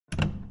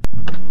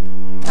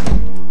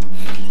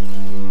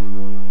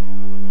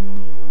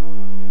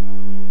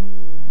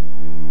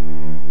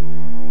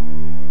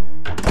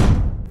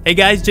Hey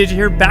guys, JJ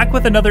here, back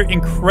with another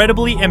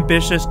incredibly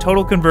ambitious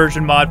total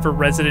conversion mod for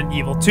Resident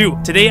Evil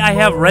 2. Today I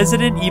have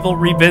Resident Evil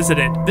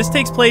Revisited. This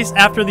takes place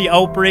after the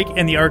outbreak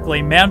in the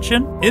Arklay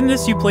mansion. In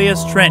this you play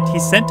as Trent.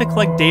 He's sent to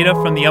collect data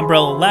from the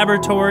Umbrella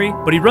laboratory,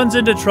 but he runs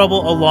into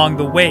trouble along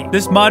the way.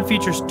 This mod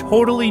features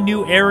totally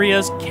new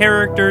areas,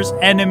 characters,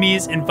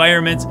 enemies,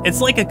 environments.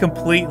 It's like a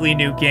completely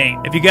new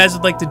game. If you guys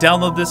would like to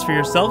download this for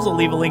yourselves, I'll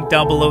leave a link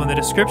down below in the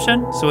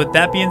description. So with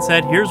that being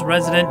said, here's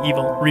Resident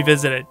Evil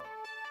Revisited.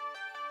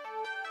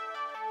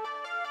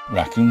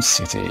 Raccoon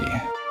City,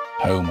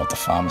 home of the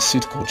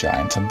pharmaceutical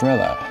giant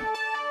Umbrella.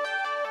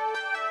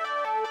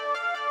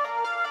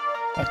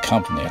 A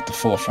company at the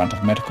forefront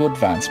of medical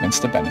advancements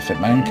to benefit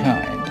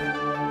mankind.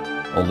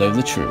 Although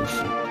the truth,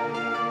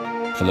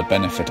 for the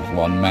benefit of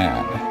one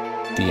man,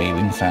 the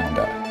ailing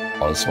founder,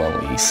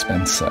 Oswald E.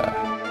 Spencer.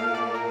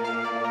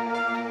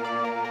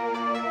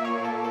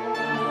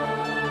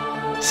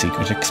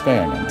 Secret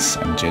experiments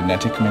and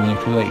genetic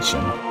manipulation,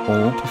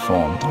 all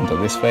performed under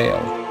this veil.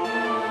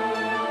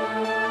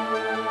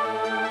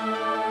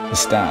 The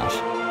staff,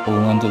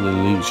 all under the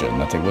illusion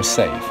that they were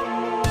safe.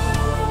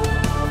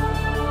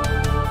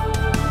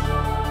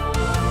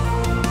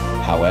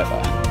 However,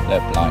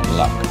 their blind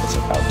luck was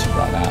about to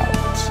run out.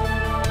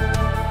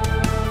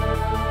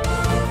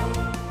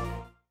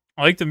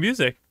 I like the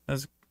music.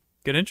 That's a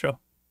good intro.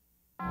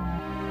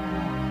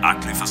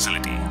 Arklay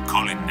facility,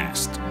 calling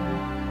next.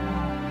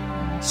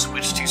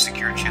 Switch to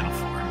secure channel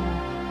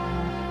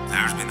 4.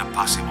 There's been a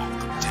possible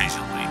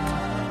contagion link.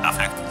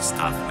 Affected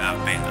staff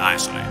have been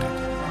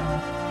isolated.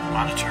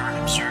 Monitor and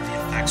observe the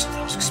effects of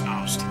those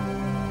exposed.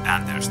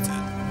 Understood.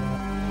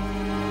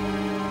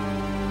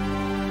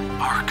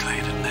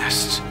 Arklay to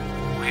Nest.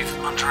 We've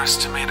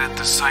underestimated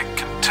the site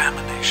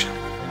contamination.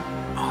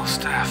 All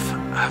staff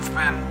have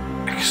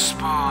been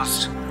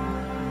exposed.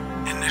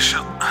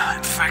 Initial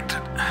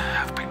infected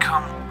have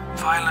become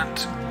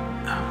violent.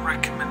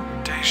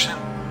 Recommendation: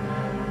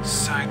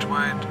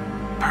 site-wide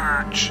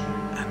purge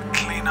and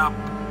cleanup.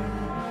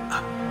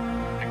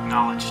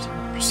 Acknowledged.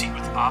 Proceed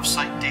with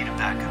off-site data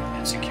backup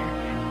and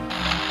security.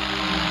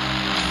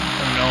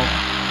 Oh no.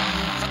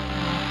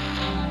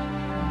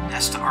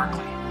 Nest to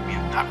Arklay. We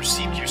have not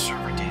received your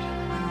server data.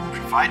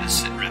 Provide a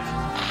sitrep.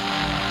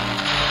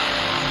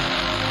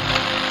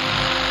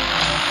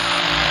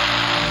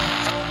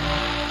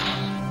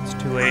 It's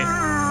too late.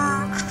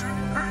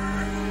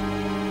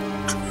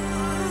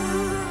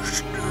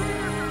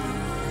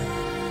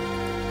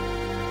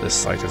 The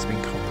site has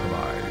been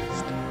compromised.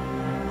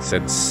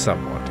 Send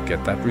someone to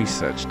get that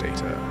research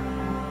data.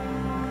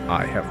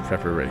 I have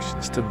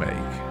preparations to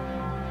make.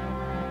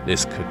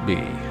 This could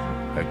be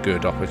a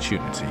good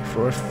opportunity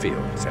for a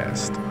field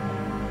test.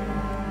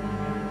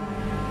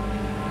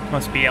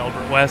 Must be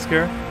Albert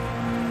Wesker.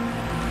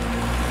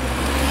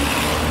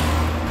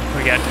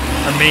 We got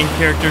our main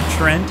character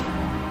Trent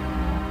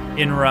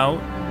en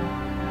route.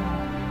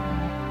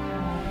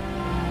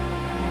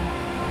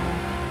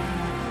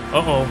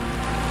 Uh-oh.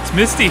 It's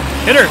Misty.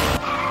 Hit her.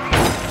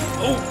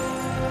 Oh.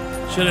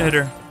 Should have hit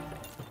her.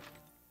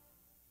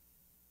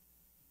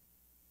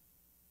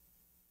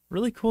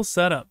 Really cool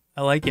setup.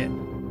 I like it.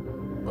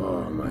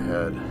 Oh, my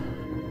head.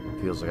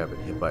 Feels like I've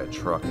been hit by a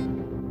truck.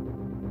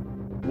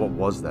 What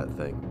was that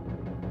thing?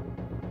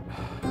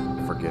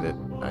 Forget it.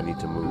 I need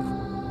to move.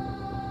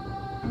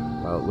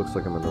 Well, it looks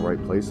like I'm in the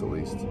right place at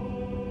least.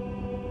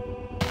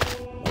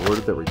 Where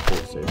did that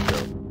report save go?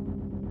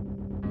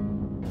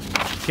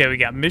 Okay, we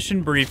got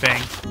mission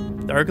briefing.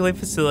 The Arklay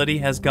facility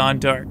has gone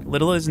dark.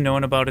 Little is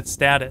known about its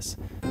status.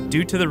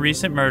 Due to the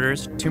recent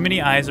murders, too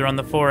many eyes are on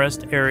the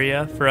forest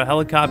area for a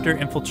helicopter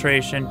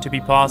infiltration to be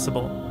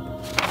possible.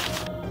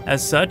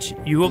 As such,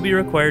 you will be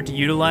required to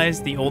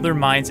utilize the older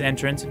mine's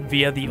entrance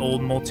via the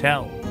old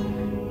motel.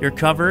 Your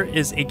cover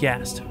is a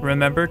guest.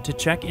 Remember to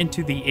check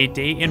into the A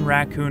Day in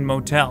Raccoon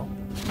Motel.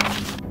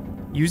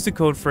 Use the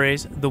code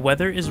phrase, "The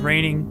weather is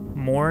raining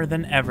more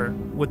than ever,"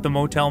 with the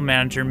motel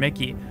manager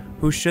Mickey,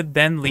 who should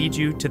then lead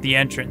you to the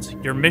entrance,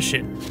 your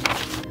mission.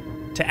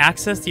 To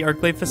access the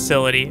Arklay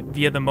facility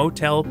via the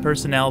motel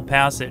personnel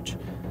passage,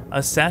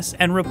 assess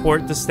and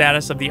report the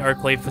status of the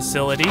Arklay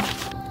facility,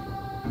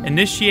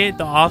 initiate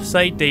the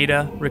off-site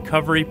data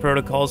recovery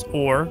protocols,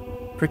 or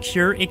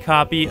procure a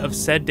copy of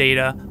said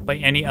data by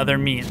any other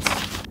means.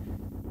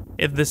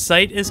 If the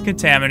site is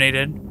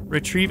contaminated,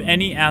 retrieve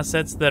any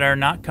assets that are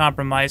not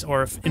compromised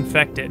or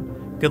infected.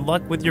 Good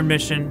luck with your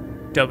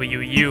mission,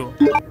 WU.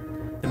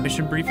 The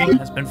mission briefing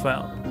has been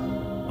filed.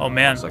 Oh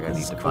man, Looks like I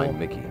need to find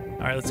Mickey.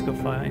 Alright, let's go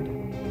find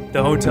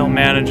the hotel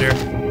manager.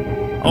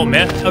 Oh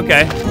man,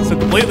 okay. So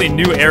completely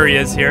new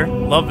areas here.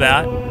 Love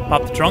that.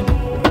 Pop the trunk.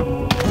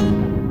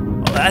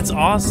 Oh, that's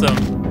awesome.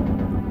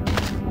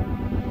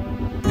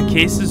 The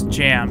case is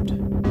jammed.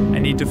 I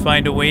need to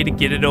find a way to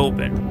get it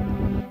open.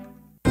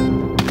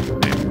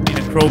 Need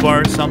a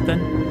crowbar or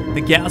something?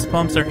 The gas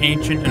pumps are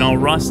ancient and all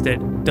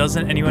rusted.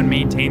 Doesn't anyone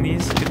maintain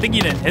these? Good thing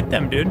you didn't hit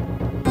them, dude.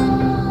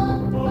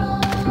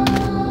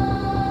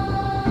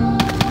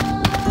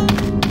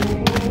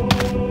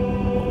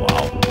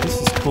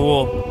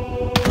 Cool.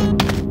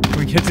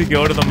 We get to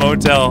go to the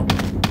motel.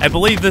 I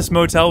believe this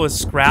motel was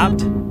scrapped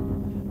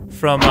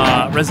from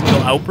Resident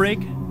Evil Outbreak.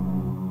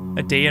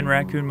 A Day in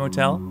Raccoon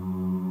Motel.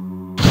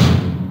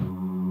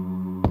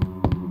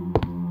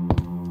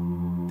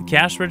 The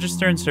cash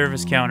register and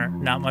service counter.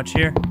 Not much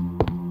here.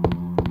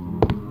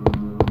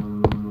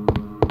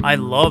 I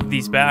love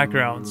these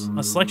backgrounds.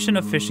 A selection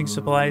of fishing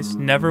supplies.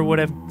 Never would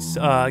have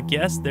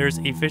guessed there's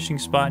a fishing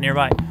spot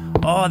nearby.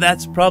 Oh,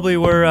 that's probably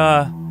where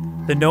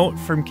the note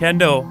from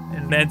Kendo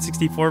in the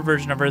N64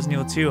 version of Resident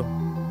Evil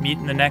 2. Meet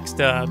in the next,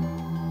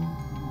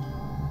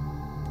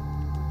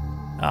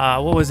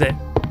 what was it?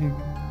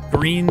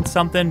 Green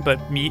something,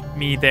 but meet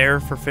me there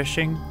for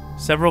fishing.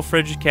 Several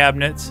fridge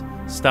cabinets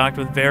stocked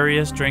with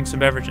various drinks and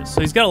beverages. So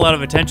he's got a lot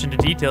of attention to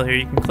detail here.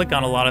 You can click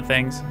on a lot of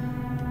things,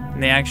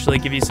 and they actually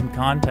give you some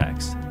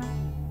context.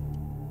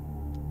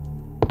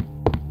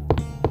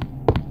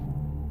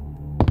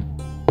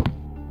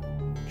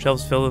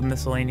 Shelves filled with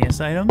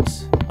miscellaneous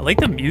items. I like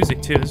the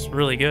music too, it's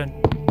really good.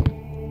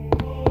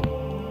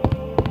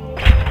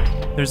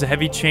 There's a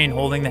heavy chain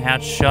holding the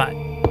hatch shut.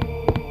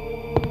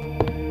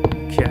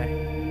 Okay.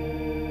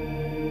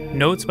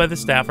 Notes by the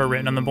staff are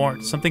written on the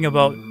board. Something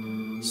about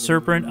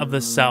Serpent of the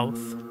South.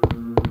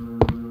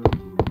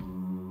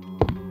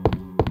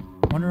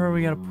 Wonder where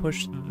we gotta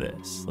push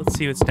this. Let's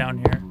see what's down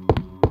here.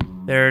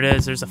 There it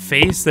is. There's a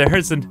face there.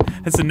 It's a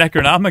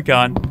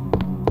Necronomicon.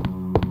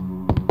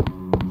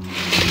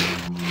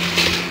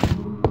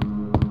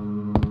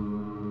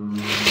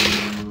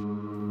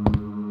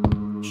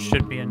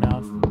 Should be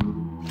enough.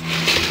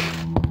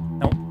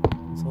 Nope.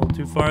 It's a little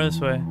too far this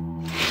way.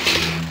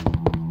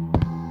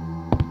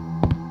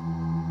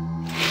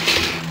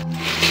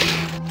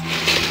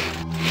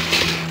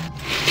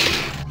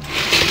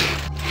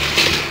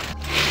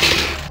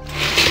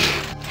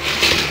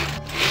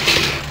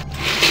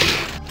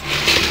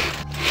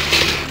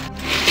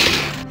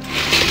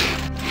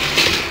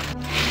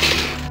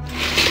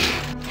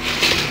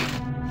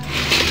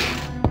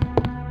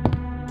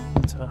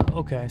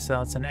 Okay,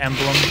 so it's an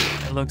emblem,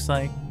 it looks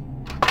like.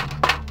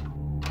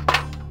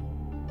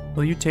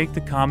 Will you take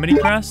the comedy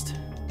crest?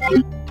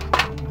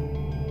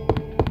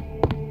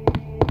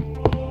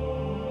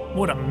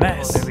 What a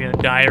mess. Maybe a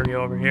diary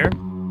over here.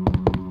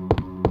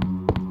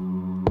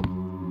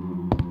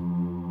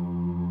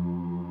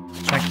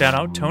 Check that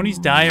out. Tony's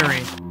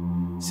diary.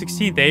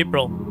 16th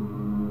April.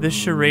 This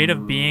charade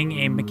of being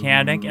a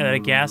mechanic at a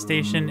gas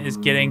station is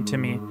getting to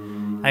me.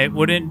 It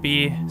wouldn't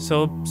be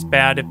so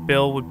bad if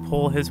Bill would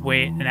pull his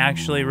weight and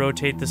actually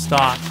rotate the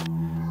stock.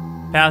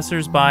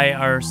 Passers-by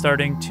are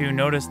starting to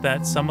notice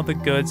that some of the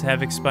goods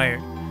have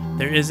expired.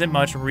 There isn't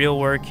much real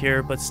work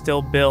here, but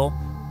still, Bill,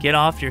 get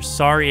off your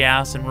sorry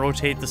ass and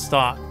rotate the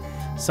stock.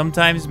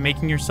 Sometimes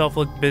making yourself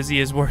look busy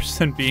is worse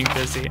than being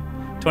busy.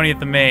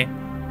 20th of May.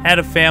 Had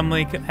a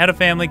family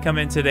come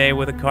in today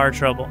with a car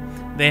trouble.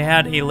 They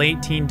had a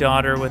late teen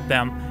daughter with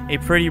them, a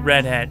pretty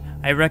redhead.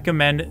 I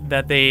recommend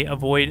that they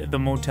avoid the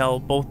motel,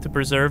 both to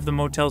preserve the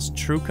motel's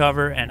true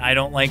cover, and I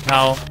don't like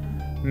how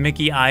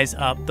Mickey eyes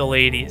up the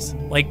ladies,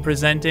 like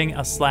presenting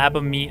a slab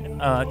of meat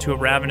to a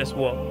ravenous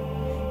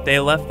wolf.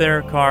 They left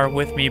their car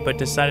with me, but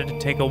decided to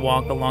take a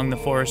walk along the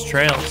forest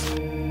trails.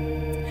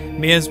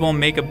 May as well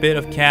make a bit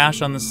of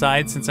cash on the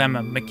side since I'm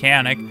a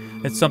mechanic.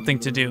 It's something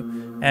to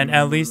do, and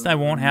at least I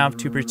won't have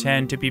to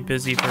pretend to be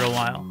busy for a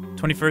while.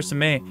 21st of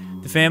May.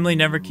 The family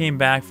never came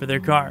back for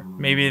their car.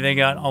 Maybe they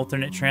got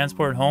alternate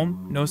transport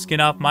home. No skin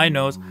off my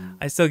nose.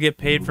 I still get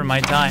paid for my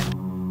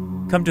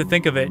time. Come to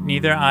think of it,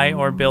 neither I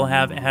or Bill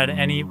have had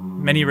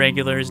many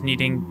regulars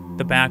needing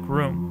the back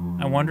room.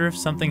 I wonder if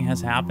something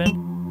has happened?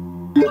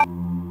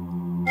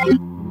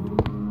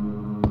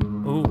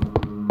 Ooh.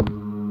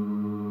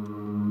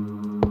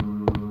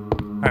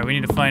 Alright, we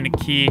need to find a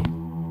key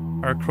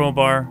or a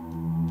crowbar.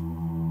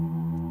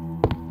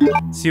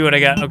 See what I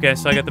got. Okay,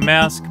 so I got the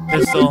mask,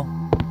 pistol,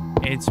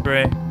 aid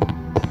spray.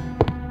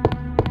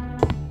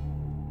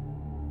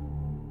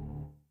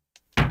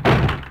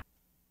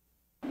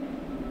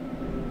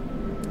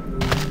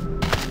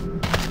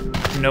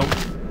 Nope.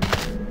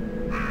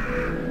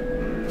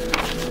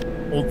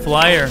 Old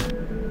flyer.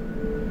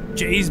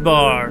 Jay's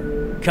Bar.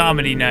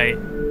 Comedy night.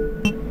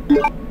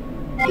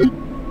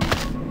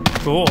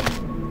 Cool.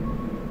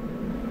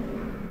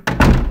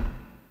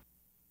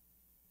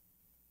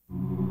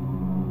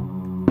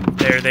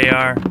 There they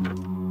are.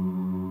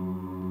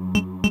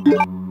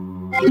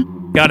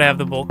 Gotta have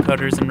the bolt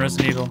cutters in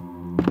Resident Evil.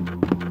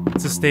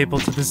 It's a staple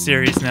to the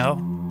series now.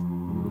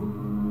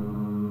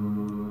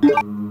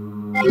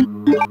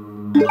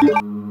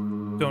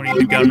 Don't need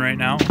the gun right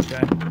now.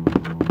 Okay.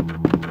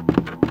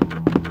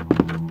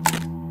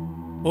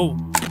 Oh.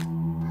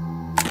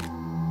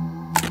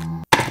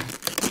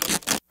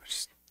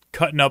 Just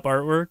cutting up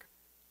artwork.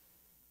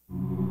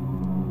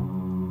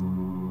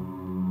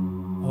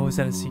 Oh, is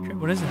that a secret?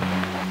 What is it?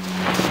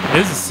 It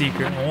is a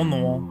secret. Hole in the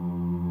wall.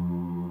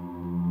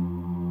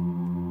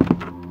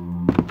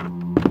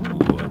 Ooh.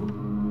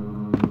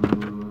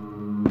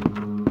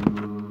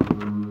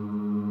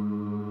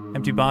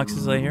 Empty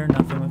boxes lay here.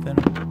 Nothing within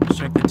them. Let's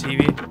check the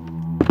TV.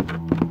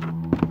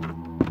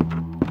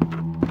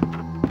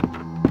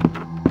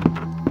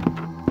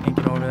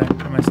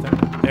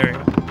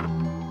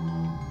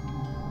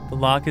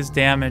 lock is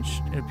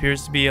damaged. It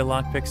appears to be a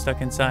lockpick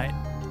stuck inside.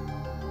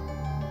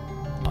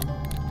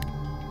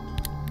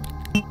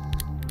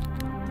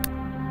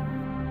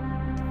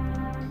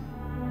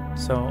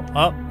 So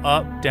up,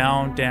 up,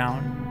 down,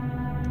 down.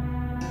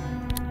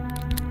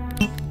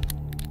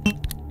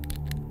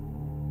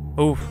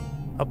 Oof.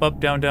 Up, up,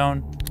 down,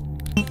 down.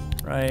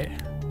 Right.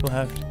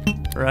 Left.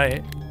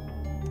 Right.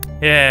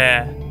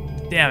 Yeah.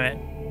 Damn it.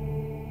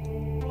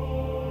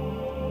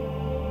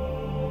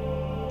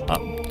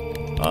 Up,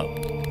 up,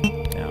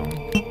 down,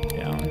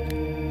 down.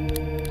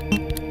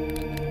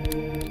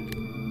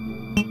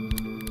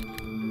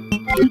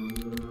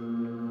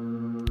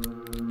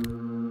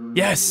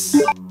 Yes!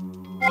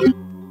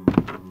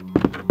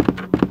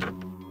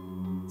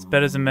 It's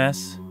bed is a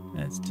mess,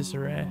 and it's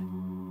disarray.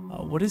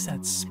 What is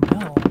that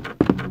smell?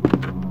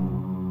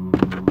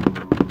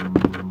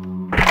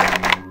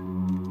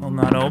 Will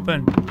not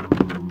open.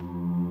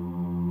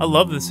 I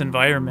love this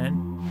environment,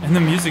 and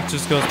the music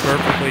just goes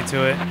perfectly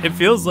to it. It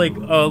feels like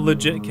a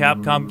legit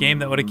Capcom game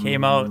that would have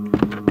came out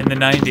in the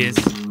 90s.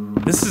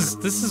 This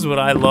is what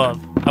I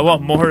love. I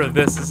want more of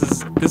this.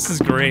 This is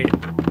great.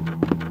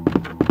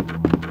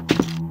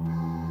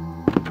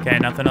 Okay,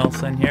 nothing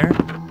else in here.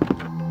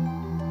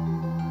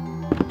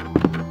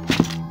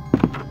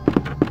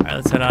 Alright,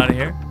 let's head out of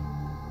here.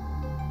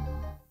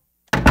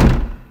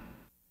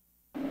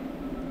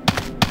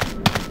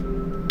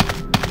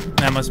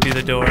 That must be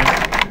the door.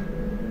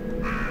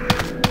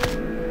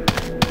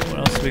 What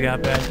else do we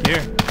got back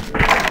here?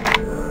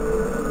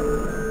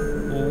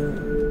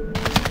 Ooh,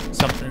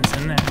 something's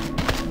in there.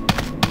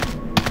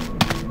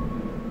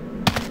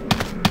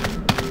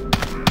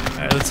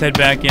 Alright, let's head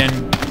back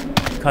in.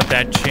 Cut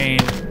that chain.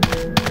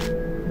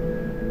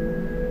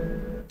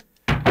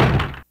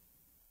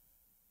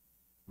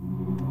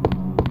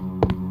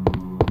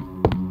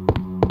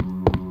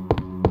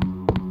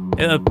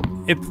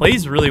 It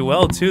plays really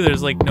well too.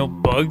 There's like no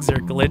bugs or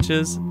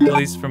glitches, at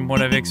least from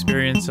what I've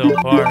experienced so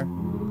far.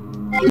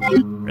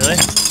 Really?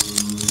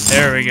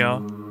 There we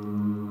go.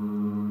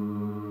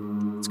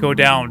 Let's go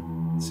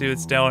down. See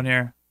what's down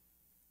here.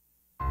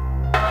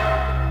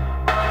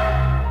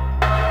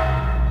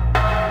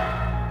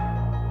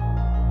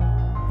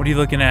 What are you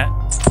looking at?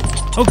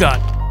 Oh god.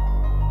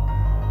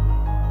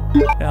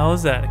 What the hell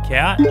is that? A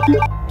cat?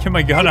 Get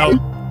my gun out.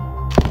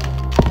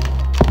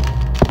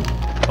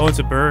 Oh, it's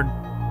a bird.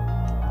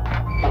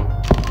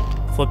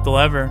 Flip the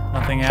lever.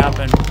 Nothing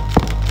happened.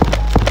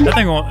 That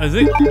thing won't... Is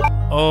it?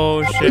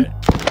 Oh, shit.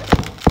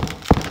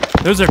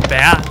 Those are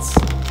bats.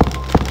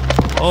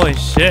 Holy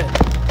shit.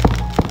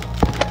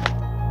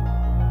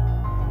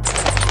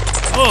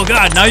 Oh,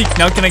 God.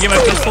 Now can I get my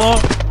pistol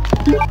out?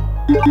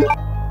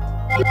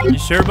 You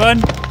sure,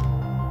 bud?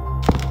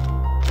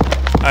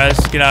 Alright, let's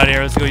just get out of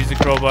here. Let's go use the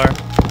crowbar.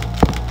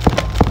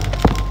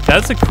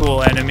 That's a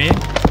cool enemy.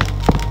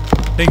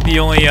 I think the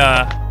only...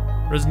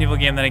 Resident Evil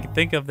game that I could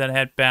think of that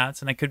had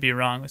bats, and I could be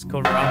wrong, was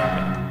Code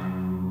Veronica.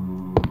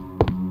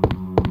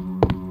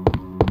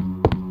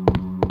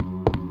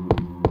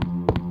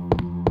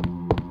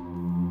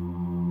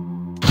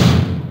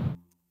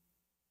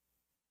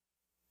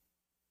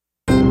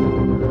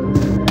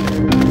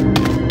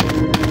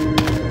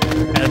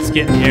 Alright, let's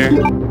get in here.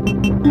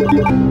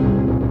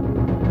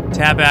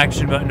 Tap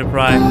action button to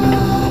pry.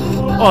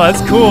 Oh,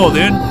 that's cool,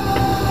 dude.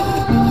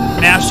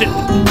 Mash it.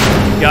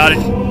 Got it.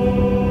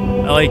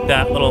 I like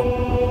that little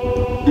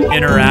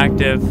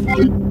interactive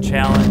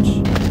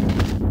challenge.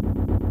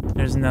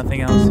 There's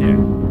nothing else here.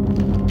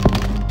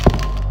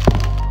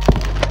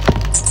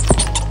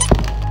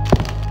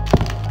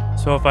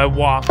 So if I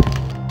walk,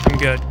 I'm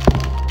good.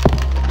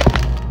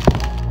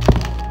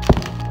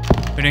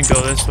 We didn't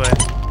go this way.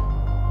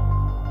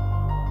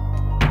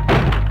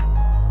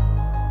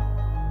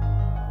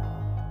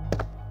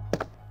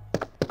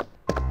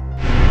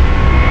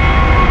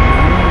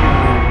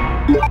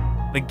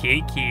 The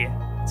gate key.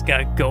 It's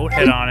got a goat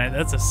head on it.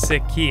 That's a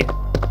sick key.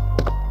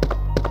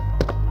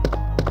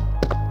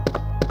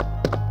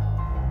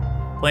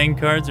 Playing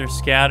cards are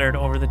scattered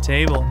over the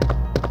table.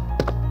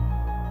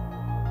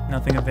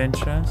 Nothing of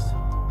interest.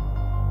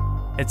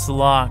 It's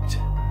locked.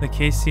 The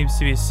case seems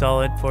to be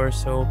solid,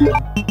 forced open.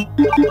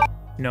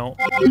 No.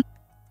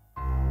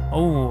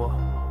 Oh.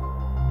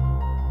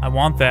 I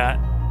want that.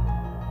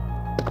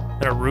 Is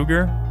that a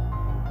Ruger?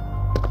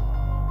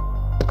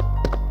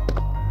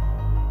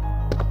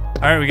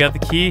 Alright, we got the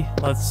key.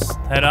 Let's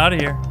head out of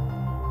here.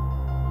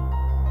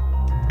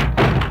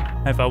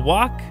 If I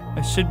walk,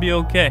 I should be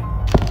okay.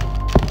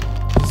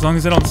 As long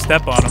as I don't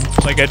step on them,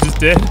 like I just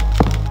did.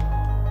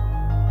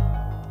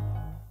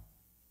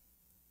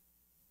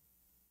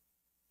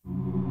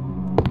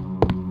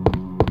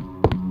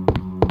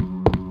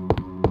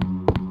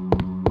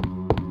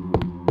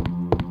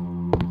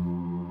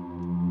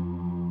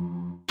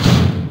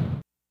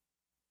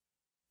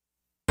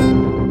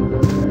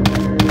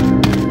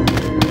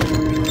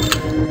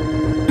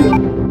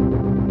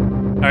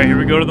 Alright, here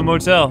we go to the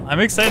motel. I'm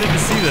excited to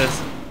see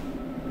this.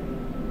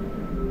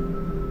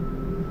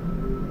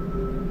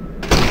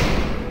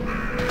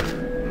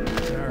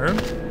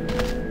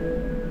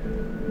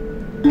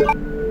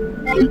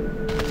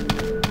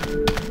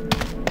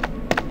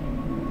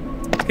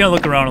 gonna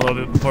look around a little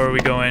bit before we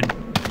go in.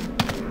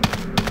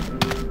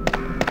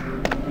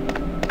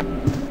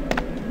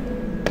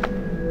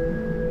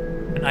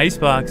 An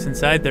icebox.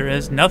 Inside there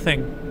is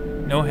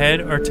nothing. No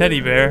head or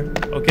teddy bear.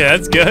 Okay,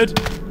 that's good.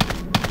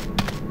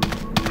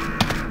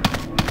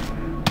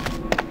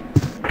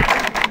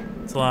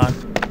 It's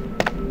locked.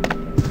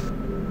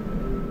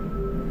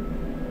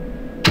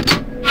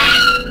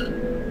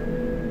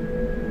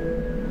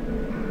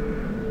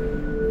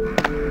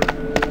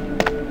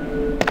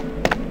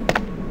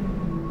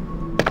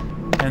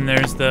 And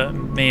there's the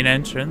main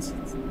entrance.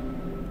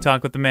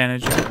 Talk with the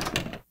manager.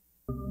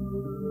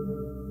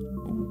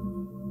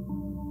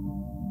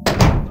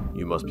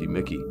 You must be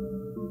Mickey.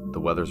 The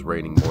weather's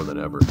raining more than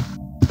ever.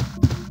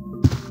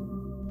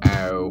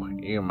 Oh,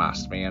 you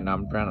must be an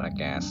umbrella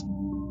guest.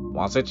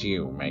 Was it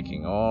you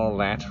making all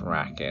that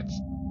racket?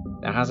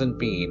 There hasn't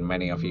been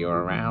many of you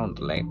around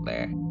lately.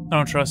 I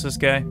don't trust this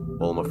guy.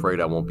 Well, I'm afraid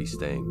I won't be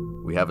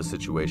staying. We have a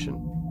situation.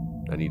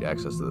 I need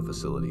access to the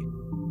facility.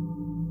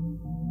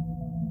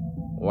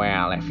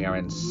 Well, if you're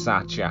in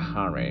such a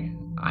hurry,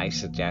 I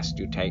suggest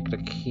you take the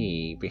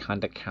key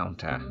behind the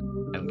counter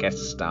and get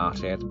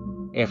started.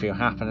 If you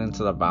happen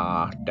into the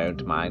bar,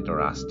 don't mind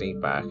Rusty,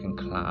 Burke, and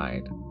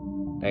Clyde.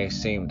 They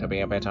seem to be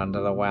a bit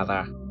under the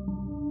weather.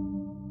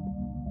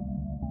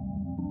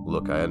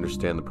 Look, I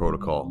understand the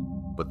protocol,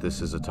 but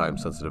this is a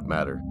time-sensitive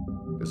matter.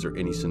 Is there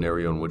any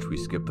scenario in which we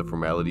skip the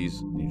formalities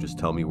and you just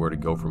tell me where to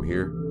go from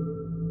here?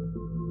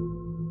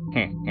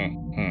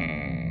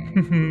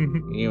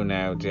 You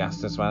know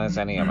just as well as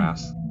any of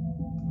us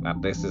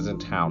that this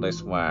isn't how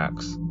this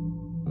works,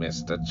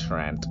 Mr.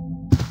 Trent.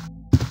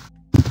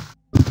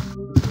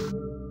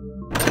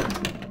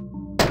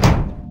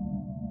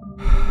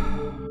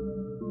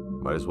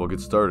 Might as well get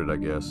started, I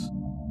guess.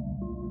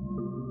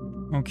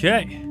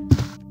 Okay.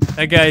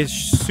 That guy is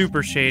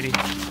super shady.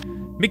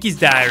 Mickey's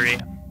diary.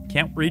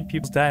 Can't read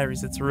people's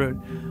diaries, it's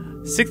rude.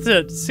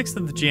 6th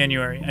of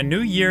January. A new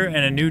year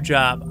and a new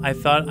job. I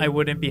thought I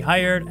wouldn't be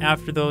hired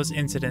after those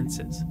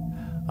incidences.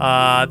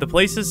 The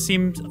places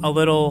seemed a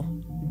little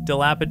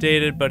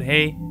dilapidated, but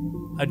hey,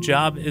 a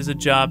job is a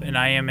job and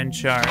I am in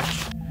charge.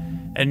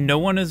 And no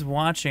one is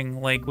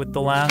watching like with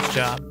the last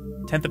job.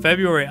 10th of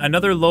February,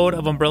 another load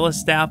of umbrella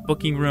staff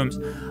booking rooms.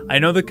 I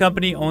know the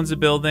company owns a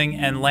building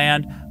and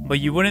land, but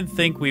you wouldn't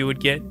think we would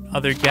get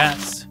other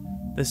guests.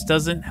 This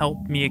doesn't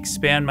help me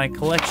expand my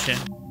collection.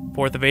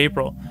 4th of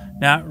April,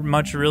 not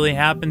much really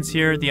happens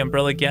here. The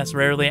umbrella guests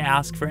rarely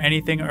ask for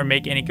anything or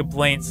make any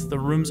complaints. The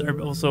rooms are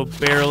also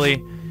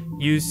barely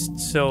used,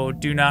 so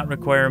do not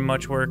require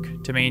much work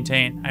to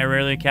maintain. I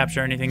rarely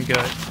capture anything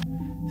good.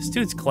 This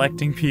dude's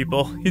collecting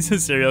people. He's a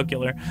serial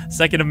killer.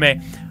 2nd of May.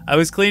 I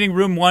was cleaning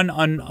room 1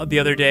 on the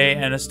other day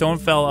and a stone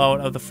fell out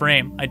of the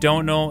frame. I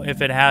don't know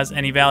if it has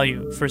any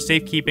value. For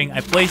safekeeping,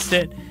 I placed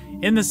it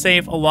in the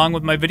safe along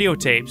with my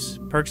videotapes.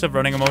 Perks of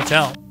running a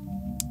motel.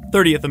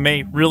 30th of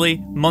May. Really?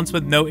 Months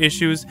with no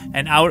issues,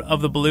 and out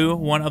of the blue,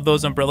 one of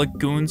those umbrella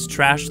goons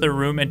trashed their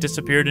room and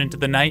disappeared into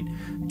the night?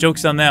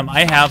 Joke's on them.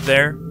 I have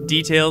their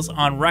details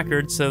on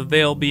record, so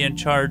they'll be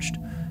charged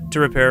to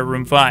repair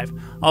room 5.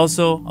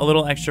 Also, a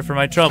little extra for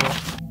my trouble.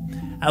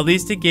 At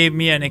least it gave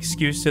me an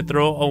excuse to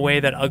throw away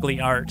that ugly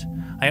art.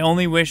 I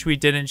only wish we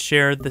didn't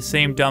share the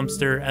same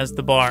dumpster as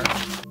the bar.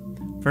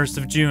 1st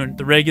of June.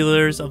 The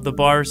regulars of the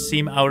bar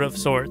seem out of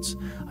sorts.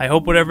 I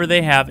hope whatever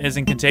they have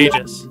isn't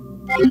contagious.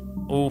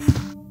 Oof.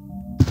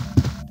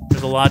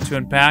 There's a lot to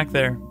unpack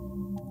there.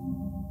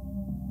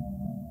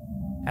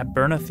 At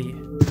Bernathy.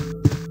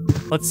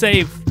 Let's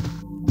save.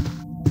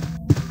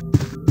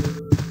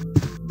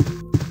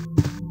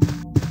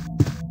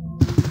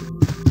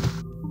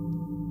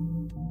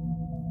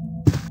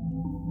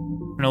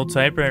 An old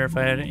typewriter. If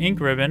I had an ink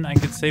ribbon, I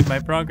could save my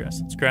progress.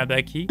 Let's grab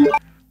that key.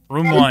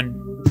 Room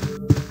 1.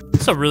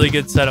 It's a really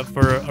good setup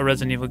for a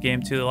Resident Evil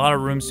game, too. A lot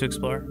of rooms to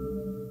explore.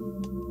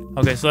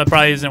 Okay, so that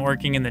probably isn't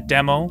working in the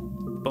demo,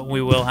 but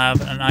we will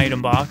have an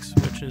item box,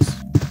 which is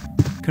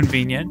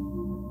convenient.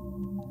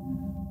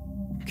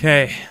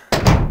 Okay.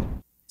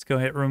 Let's go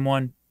hit room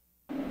 1.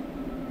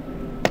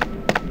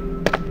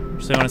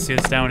 Just want to see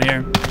this down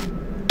here.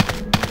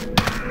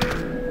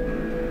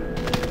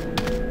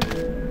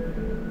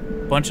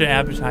 Bunch of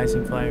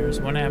advertising flyers.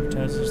 One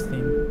advertiser's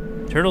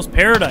theme. Turtle's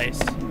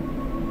Paradise.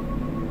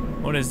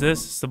 What is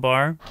this? It's the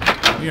bar.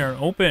 We are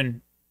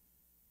open.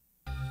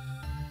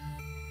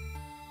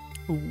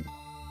 Ooh.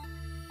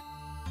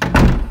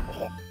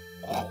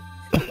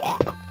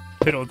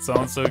 They don't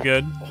sound so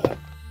good.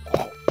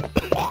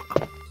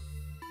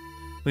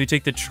 Will you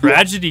take the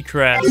tragedy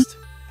crest?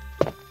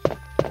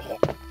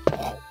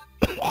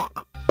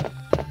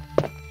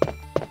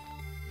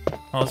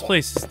 Oh, this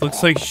place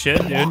looks like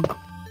shit, dude.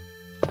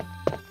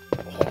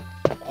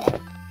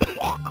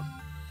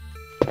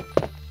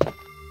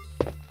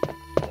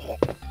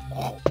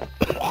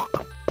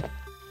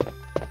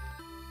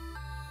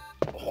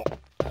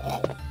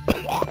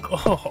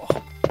 Oh.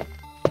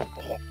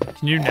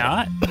 Can you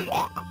not?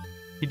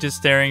 You're just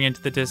staring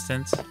into the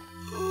distance.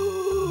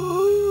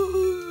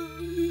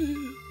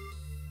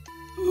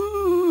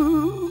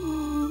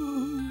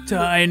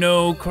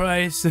 Dino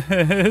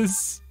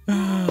Crisis.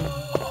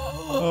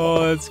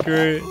 Oh, that's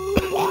great.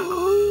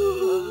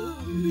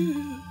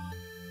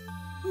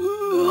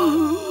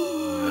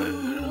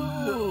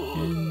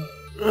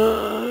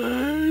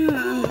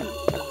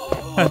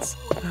 That's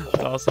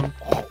awesome.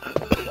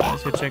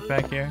 Let's go check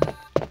back here.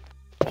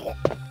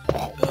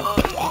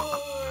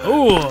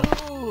 Oh!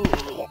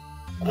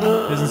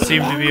 Doesn't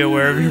seem to be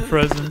aware of your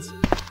presence.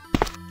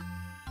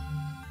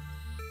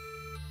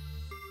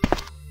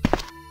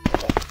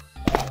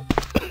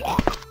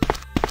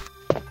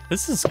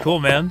 This is cool,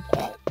 man.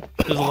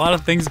 There's a lot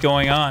of things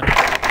going on.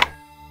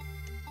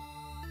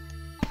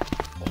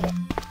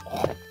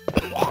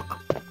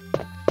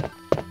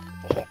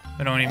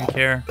 I don't even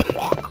care.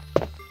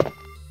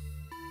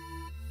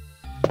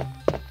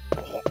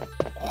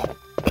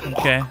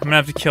 Okay, I'm gonna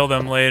have to kill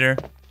them later.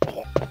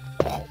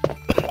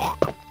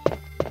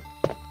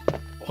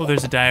 Oh,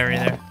 there's a diary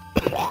there.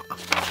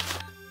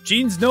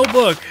 Gene's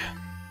notebook.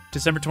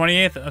 December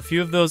 28th, a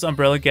few of those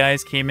umbrella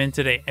guys came in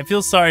today. I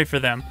feel sorry for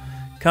them.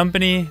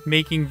 Company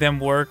making them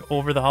work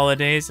over the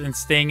holidays and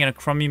staying in a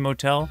crummy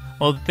motel.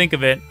 Well, think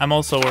of it, I'm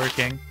also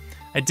working.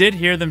 I did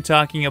hear them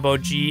talking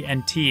about G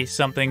and T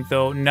something,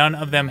 though none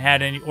of them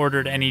had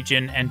ordered any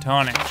gin and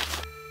tonic.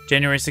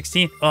 January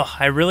 16th. Ugh,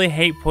 I really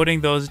hate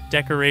putting those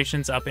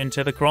decorations up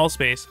into the crawl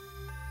space.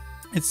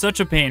 It's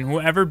such a pain.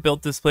 Whoever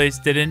built this place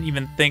didn't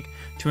even think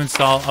to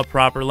install a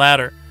proper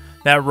ladder.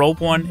 That rope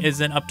one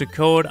isn't up to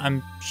code.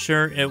 I'm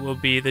sure it will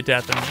be the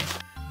death of me.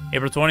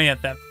 April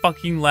 20th. That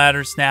fucking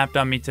ladder snapped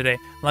on me today.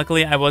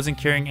 Luckily, I wasn't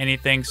carrying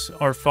anything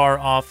or far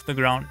off the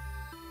ground.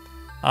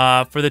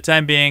 For the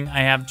time being, I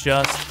have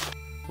just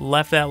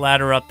left that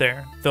ladder up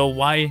there. Though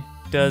why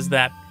does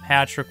that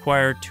hatch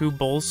require 2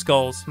 bull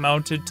skulls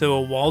mounted to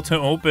a wall to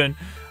open?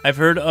 I've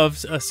heard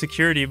of a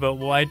security, but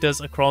why does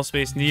a crawl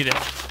space need it?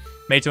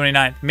 May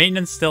 29th.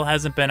 Maintenance still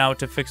hasn't been out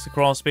to fix the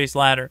crawl space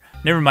ladder.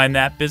 Never mind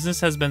that.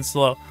 Business has been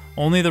slow.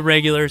 Only the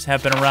regulars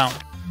have been around.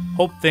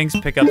 Hope things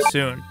pick up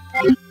soon.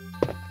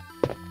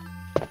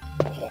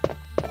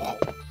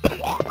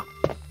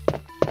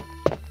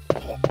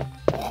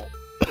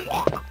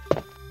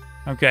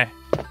 Okay.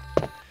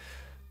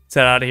 Let's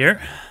head out of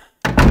here.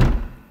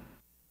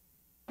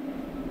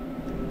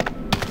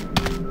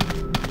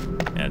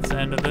 That's the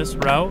end of this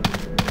route.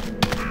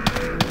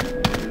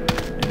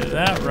 Into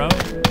that route.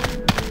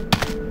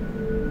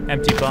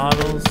 Empty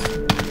bottles.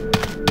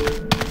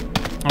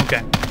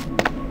 Okay.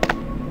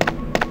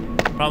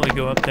 Probably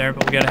go up there,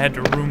 but we gotta head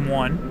to room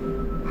 1.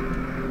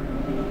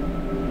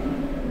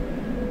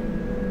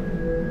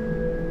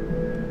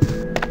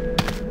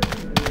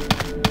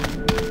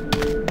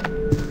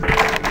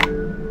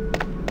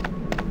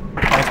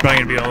 That's probably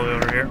gonna be all the way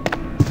over here.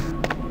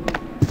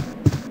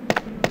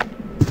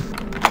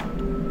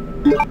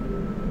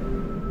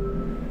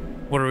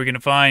 What are we gonna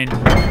find?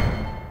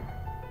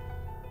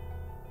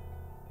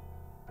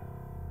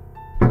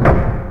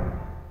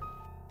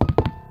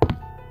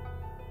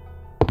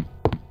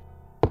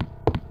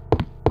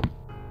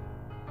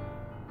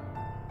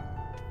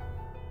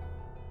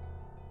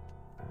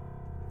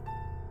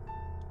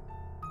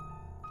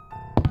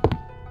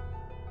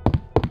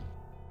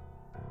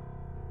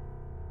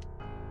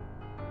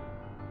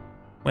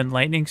 When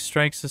lightning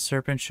strikes, the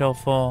serpent shall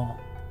fall.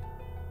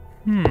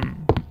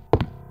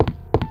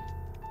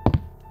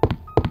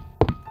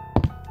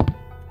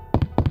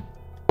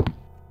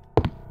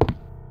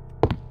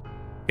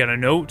 Got a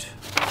note.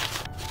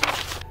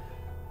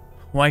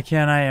 Why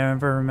can't I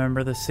ever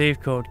remember the safe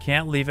code?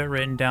 Can't leave it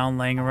written down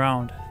laying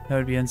around. That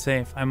would be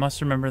unsafe. I must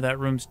remember that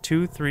rooms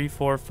 2, 3,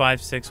 4,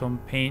 5, 6 will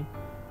paint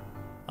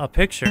a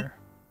picture.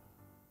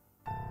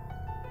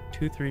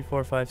 2, 3,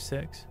 4, 5,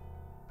 6.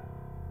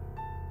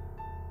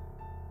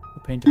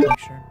 We'll paint a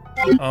picture.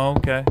 Oh,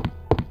 okay.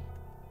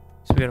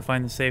 So we gotta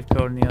find the safe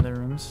code in the other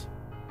rooms.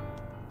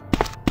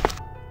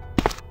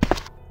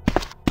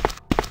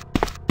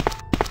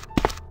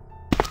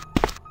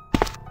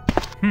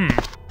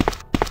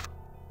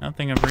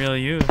 Nothing of real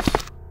use.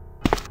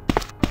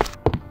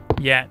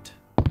 Yet.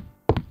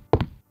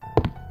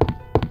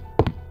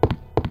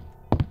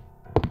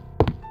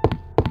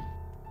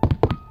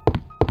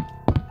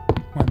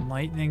 When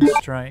lightning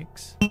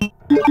strikes.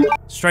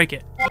 Strike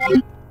it.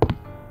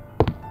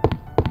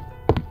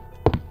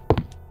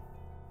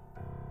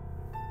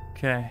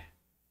 Okay.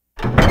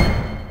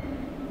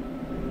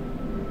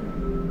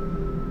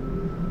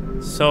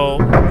 So,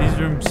 these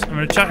rooms, I'm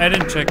gonna check, I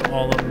didn't check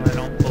all of them, I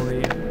don't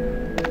believe.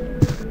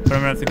 But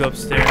I'm gonna have to go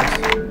upstairs.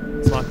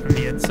 It's locked from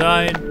the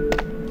inside.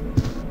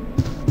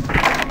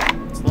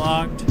 It's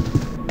locked.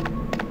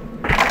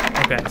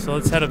 Okay, so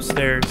let's head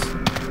upstairs.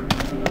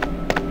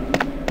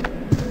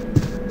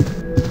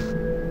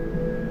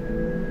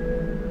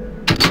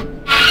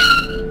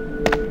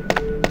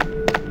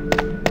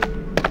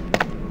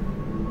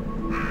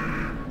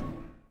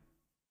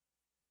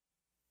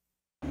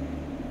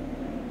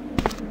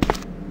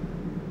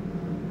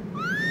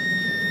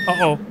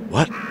 Uh-oh.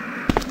 What?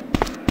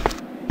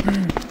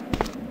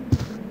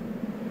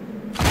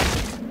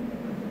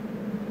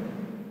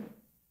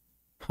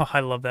 Oh, I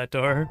love that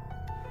door.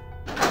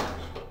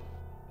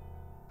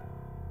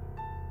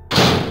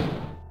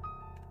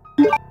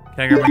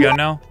 Can I grab my gun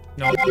now?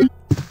 No.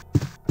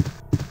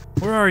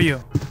 Where are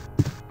you?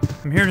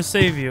 I'm here to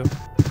save you.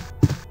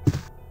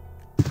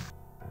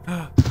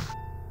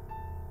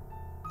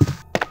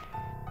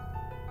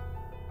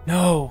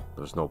 No.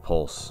 There's no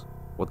pulse.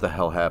 What the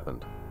hell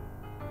happened?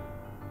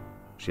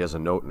 She has a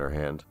note in her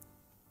hand.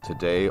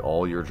 Today,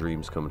 all your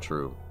dreams come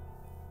true.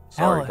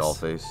 Sorry, Alice.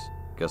 Dollface.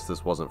 Guess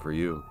this wasn't for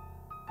you.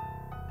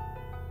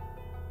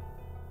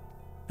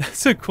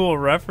 That's a cool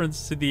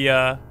reference to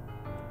the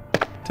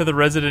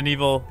Resident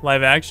Evil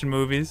live-action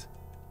movies.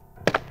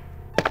 But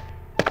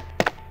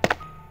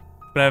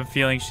I have a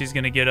feeling she's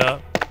gonna get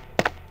up.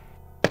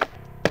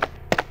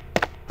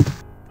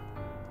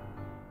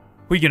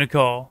 Who you gonna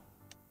call?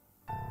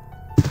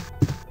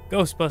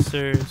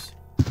 Ghostbusters.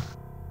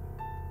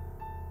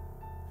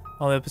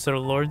 All the episode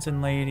of Lords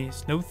and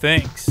Ladies. No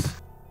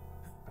thanks.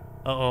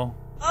 Uh-oh.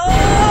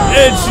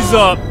 And she's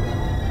up!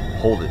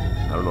 Hold it.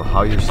 I don't know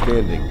how you're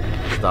standing.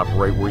 Stop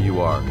right where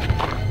you are.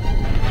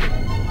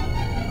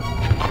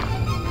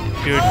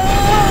 Dude.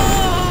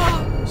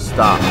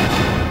 Stop.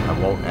 I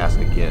won't ask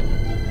again.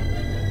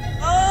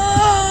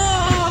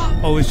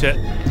 Holy shit.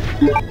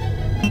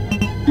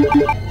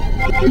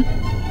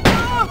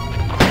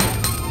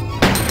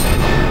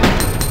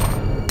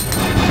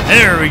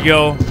 There we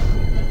go.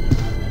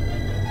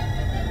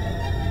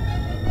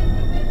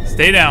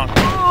 Stay down.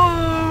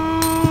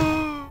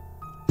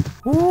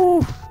 Woo.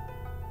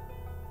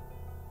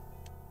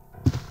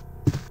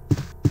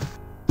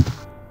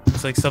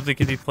 Looks like something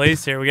could be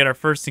placed here. We got our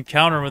first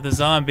encounter with a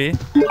zombie.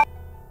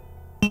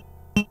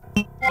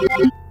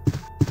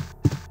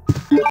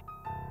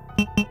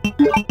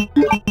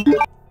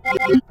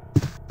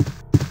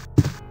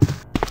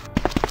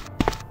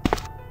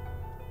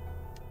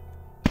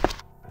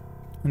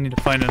 I need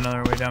to find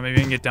another way down. Maybe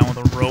I can get down with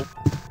a rope.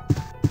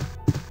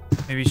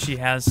 Maybe she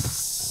has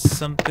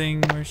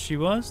something where she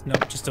was? No,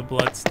 just a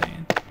blood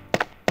stain.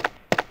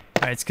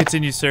 Alright, let's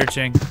continue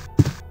searching.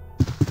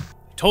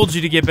 I told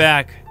you to get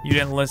back. You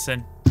didn't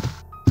listen.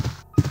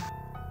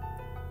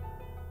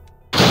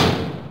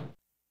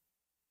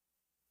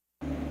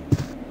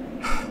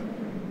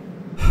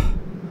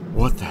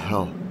 What the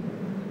hell?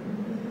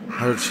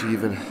 How did she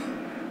even...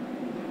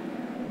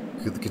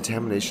 Could the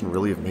contamination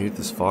really have made it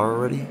this far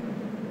already?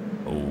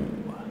 Oh.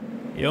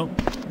 Yep.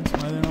 That's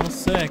why they're all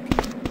sick.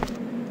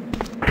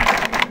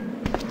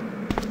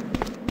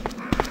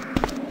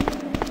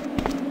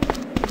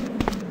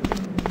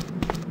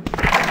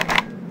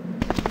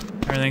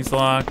 Everything's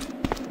locked.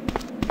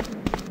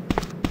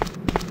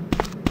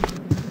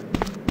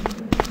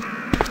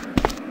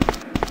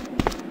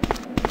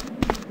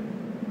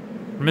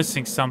 We're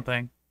missing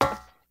something.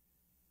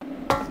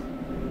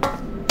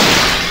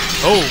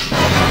 Oh!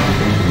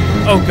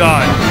 Oh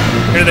god!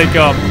 Here they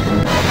come.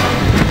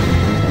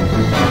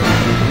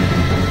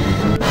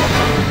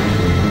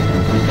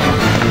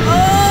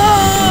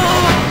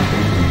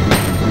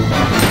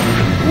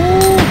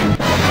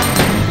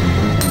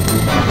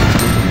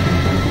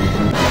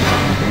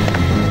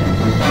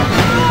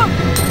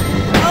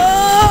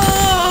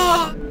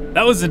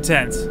 That was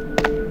intense.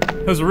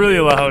 It was really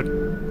loud.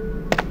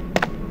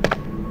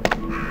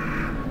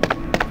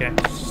 Okay,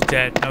 she's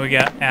dead. Now we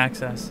got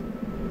access.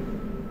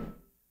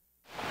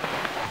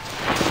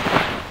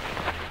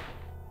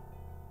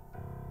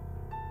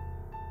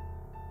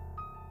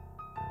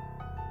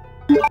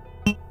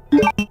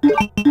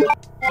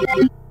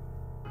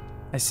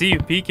 I see you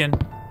peeking.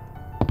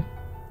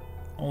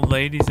 Old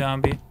lady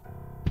zombie.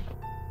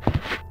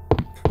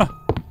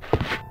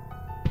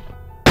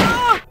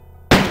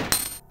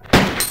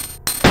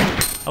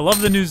 I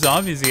love the new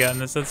zombies he got in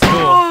this. That's cool.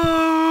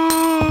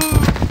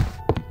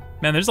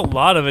 Man, there's a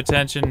lot of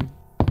attention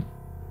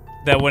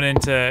that went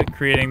into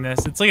creating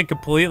this. It's like a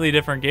completely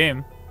different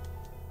game.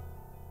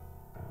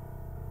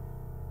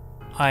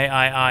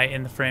 I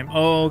in the frame.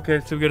 Oh,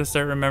 okay. So we gotta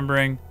start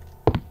remembering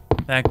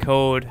that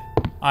code.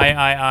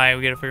 I.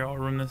 We gotta figure out what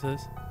room this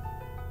is.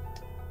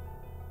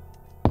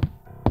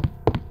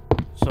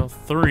 So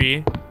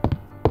 3.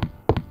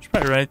 Should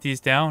probably write these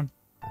down.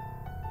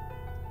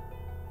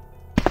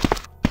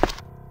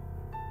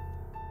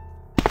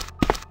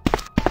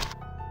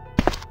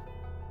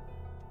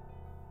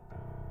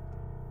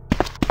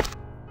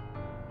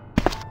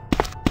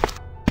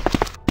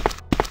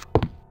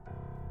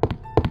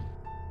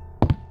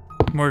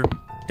 More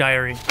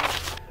diary.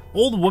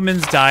 Old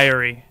woman's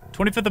diary.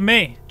 25th of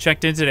May.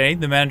 Checked in today.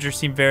 The manager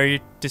seemed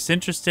very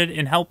disinterested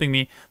in helping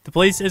me. The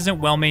place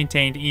isn't well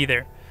maintained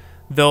either.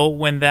 Though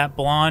when that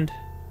blonde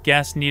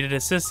guest needed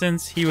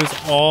assistance, he was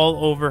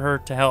all over her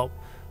to help.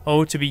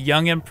 Oh, to be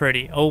young and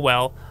pretty. Oh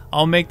well.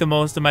 I'll make the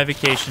most of my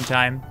vacation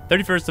time.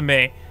 31st of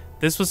May.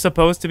 This was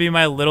supposed to be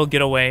my little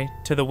getaway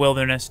to the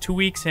wilderness. 2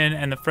 weeks in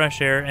and the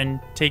fresh air and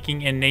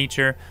taking in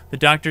nature. The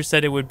doctor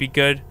said it would be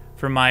good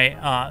for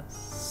my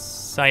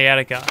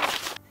sciatica.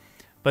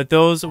 But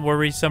those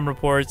worrisome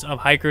reports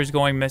of hikers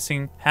going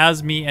missing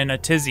has me in a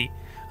tizzy.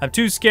 I'm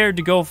too scared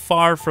to go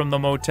far from the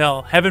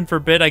motel. Heaven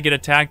forbid I get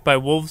attacked by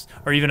wolves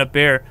or even a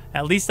bear.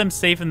 At least I'm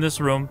safe in this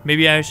room.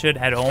 Maybe I should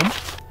head home.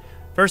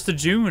 1st of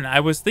June. I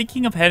was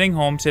thinking of heading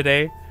home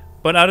today,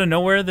 But out of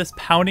nowhere, this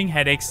pounding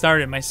headache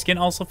started. My skin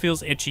also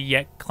feels itchy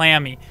yet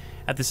clammy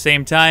at the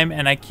same time,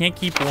 and I can't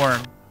keep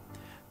warm.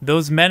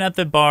 Those men at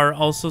the bar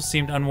also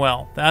seemed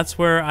unwell. That's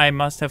where I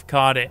must have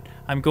caught it.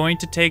 I'm going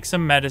to take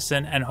some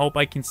medicine and hope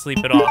I can sleep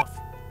it off.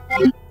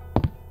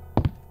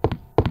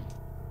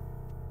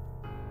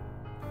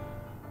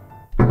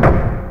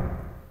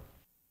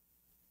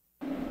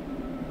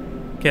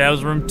 Okay, that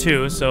was room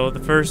 2, so the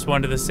first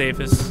one to the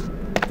safe is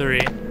 3.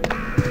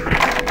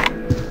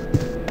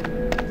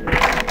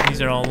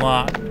 These are all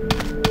locked.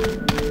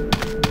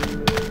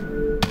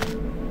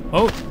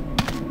 Oh!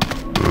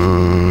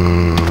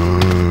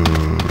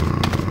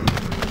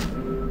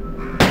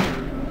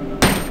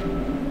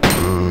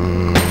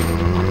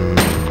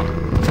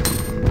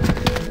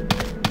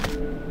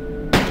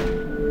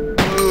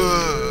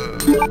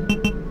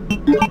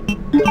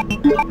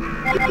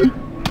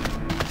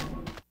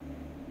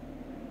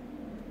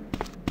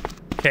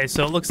 Okay,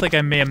 so it looks like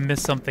I may have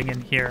missed something in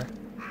here.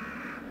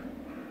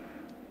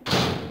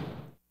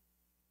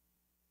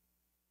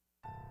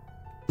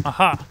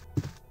 Aha!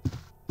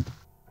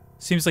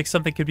 Seems like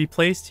something could be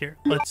placed here.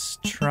 Let's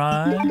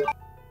try...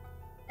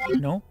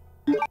 No?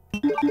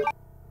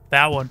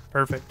 That one.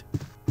 Perfect.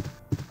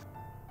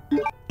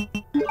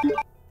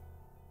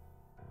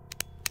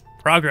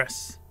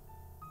 Progress.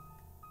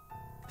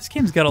 This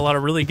game's got a lot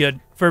of really good...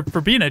 For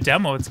being a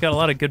demo, it's got a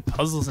lot of good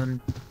puzzles and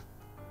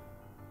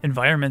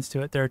environments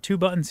to it. There are 2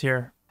 buttons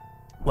here.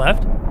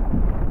 Left?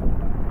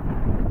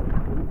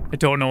 I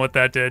don't know what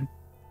that did.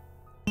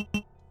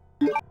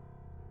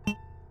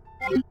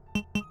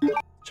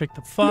 Check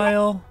the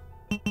file.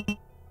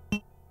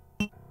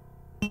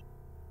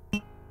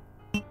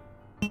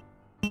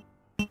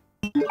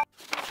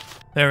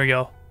 There we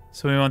go.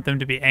 So we want them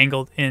to be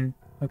angled in.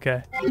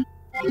 Okay.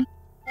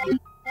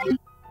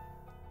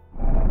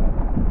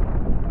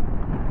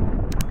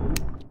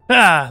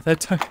 Ah, that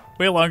took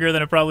way longer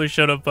than it probably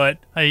should have, but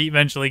I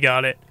eventually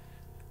got it.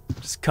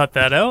 Just cut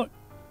that out,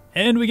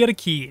 and we get a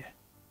key.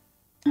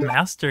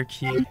 Master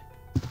key.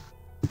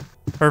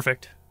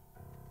 Perfect.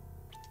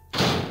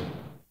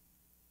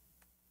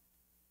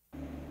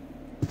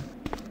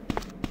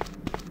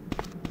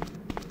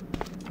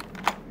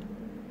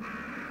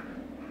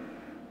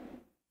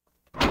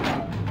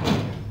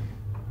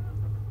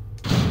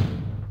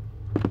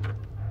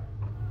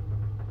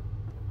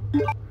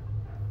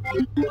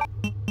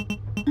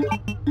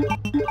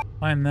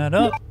 Climb that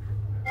up.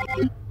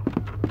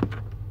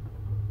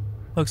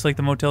 Looks like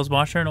the motel's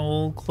washer and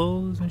old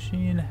clothes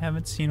machine.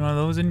 Haven't seen one of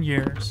those in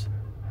years.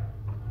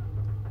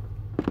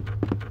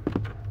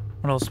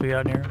 What else we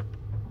got in here?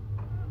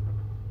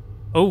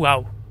 Oh,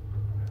 wow.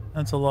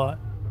 That's a lot.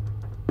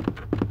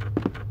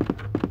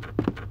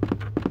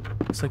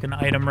 Looks like an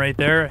item right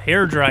there. A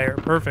hair dryer.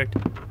 Perfect.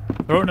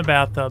 Throw it in a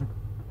bathtub.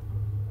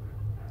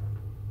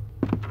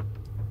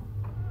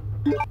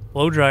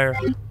 Blow dryer.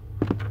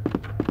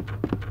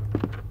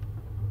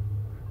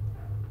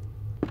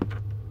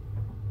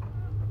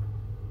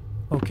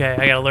 Okay,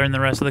 I gotta learn the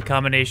rest of the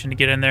combination to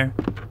get in there.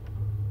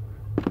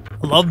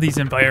 I love these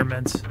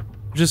environments. They're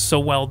just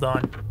so well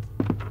done.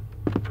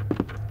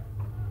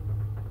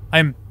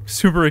 I'm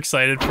super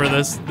excited for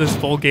this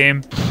full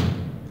game.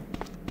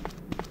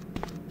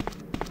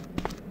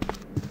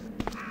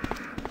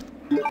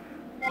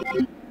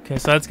 Okay,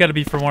 so that's gotta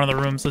be for one of the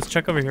rooms. Let's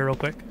check over here real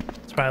quick.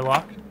 It's probably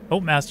locked. Oh,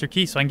 master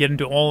key, so I can get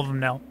into all of them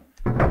now.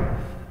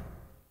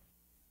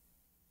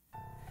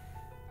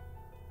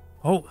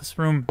 Oh, this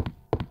room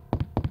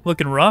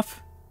looking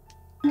rough.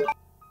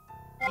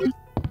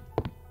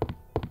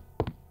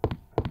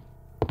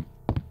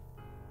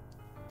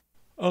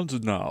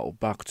 And now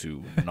back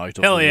to Night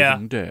of Hell the yeah.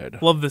 Living Dead.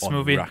 Love this on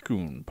movie.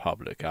 Raccoon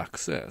Public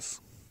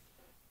Access.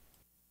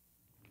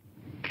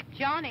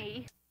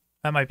 Johnny.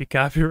 That might be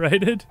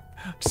copyrighted.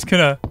 Just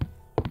gonna...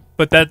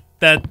 But that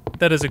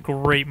is a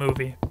great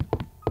movie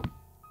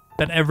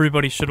that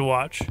everybody should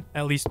watch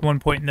at least one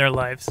point in their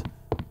lives.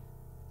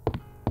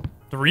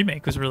 The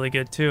remake was really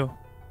good too.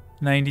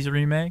 90s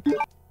remake.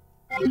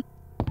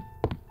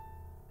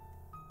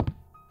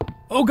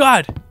 Oh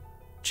God!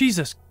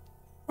 Jesus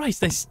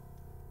Christ,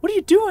 what are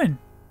you doing?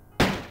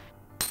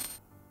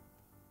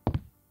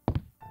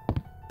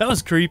 That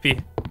was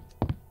creepy.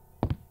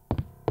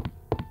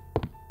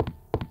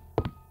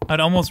 I'd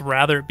almost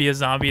rather it be a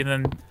zombie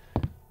than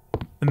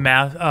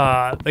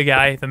the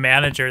guy, the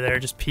manager there,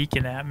 just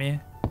peeking at me.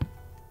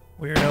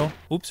 Weirdo.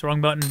 Oops, wrong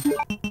button.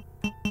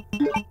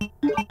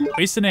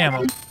 Wasting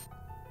ammo.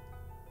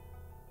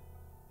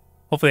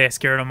 Hopefully I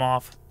scared him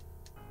off.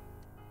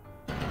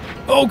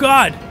 Oh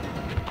God!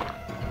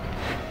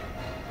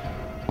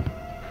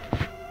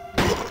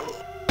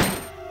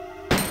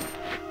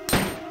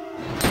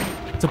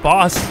 It's a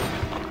boss.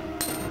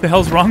 What the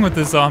hell's wrong with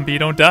this zombie?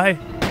 Don't die.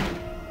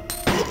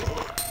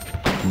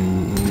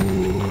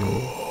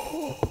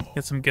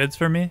 Get some goods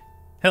for me?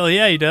 Hell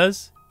yeah, he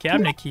does.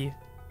 Cabinet key.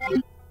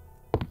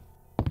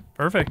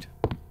 Perfect.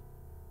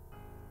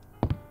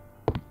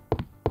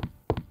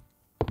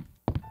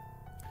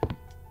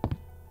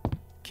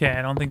 Okay,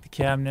 I don't think the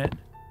cabinet...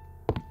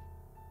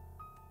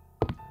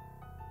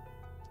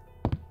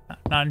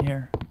 not in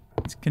here.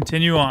 Let's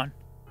continue on.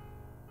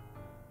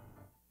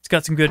 It's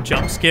got some good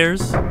jump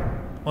scares.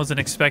 Wasn't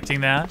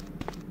expecting that.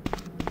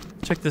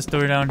 Check this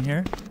door down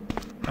here.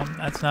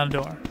 That's not a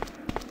door.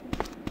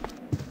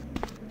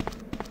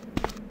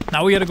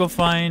 Now we gotta go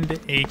find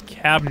a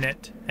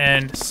cabinet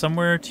and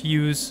somewhere to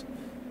use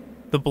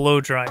the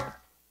blow dryer.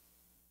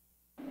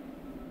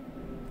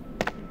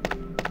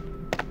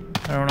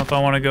 I don't know if I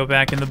want to go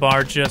back in the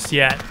bar just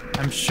yet.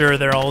 I'm sure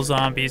they're all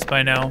zombies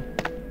by now.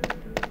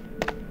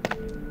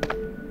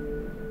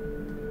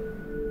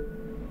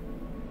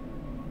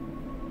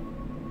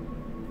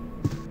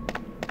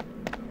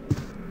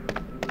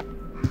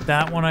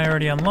 That one I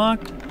already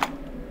unlocked.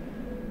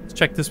 Let's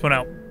check this one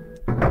out.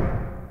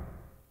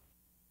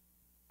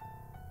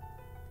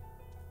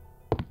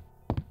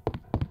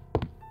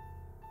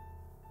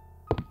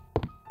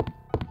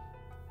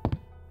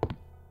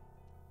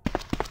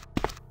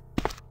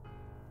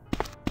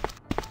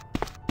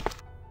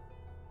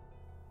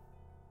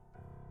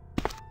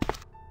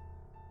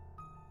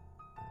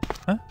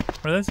 Huh?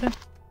 What did I say?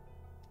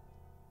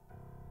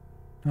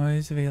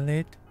 Noise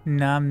violate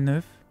nam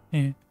neuf.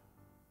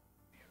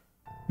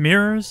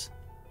 Mirrors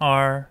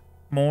are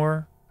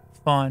more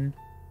fun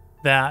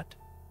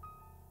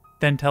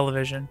than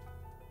television.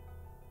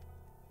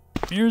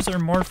 Mirrors are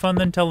more fun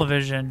than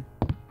television.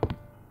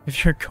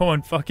 If you're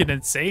going fucking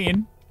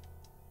insane.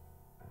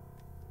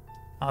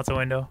 Out the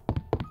window.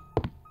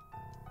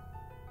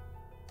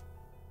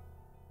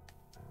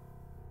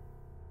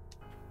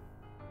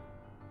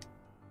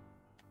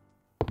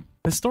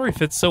 This story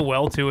fits so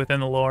well too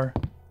within the lore.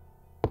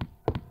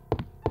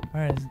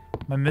 Alright, am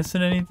I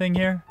missing anything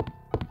here?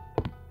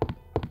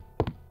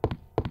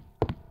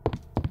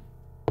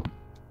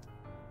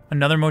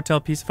 Another motel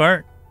piece of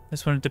art.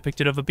 This one is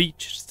depicted of a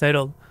beach. It's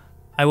titled,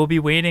 I will be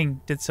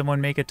waiting. Did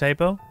someone make a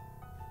typo?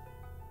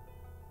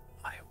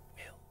 I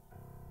will.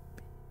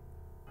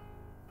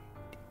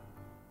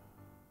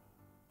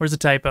 Where's the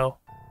typo?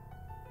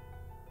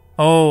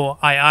 Oh,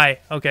 I.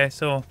 Okay,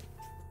 so...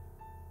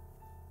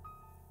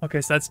 Okay,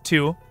 so that's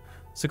 2.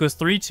 So it goes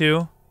 3,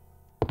 2.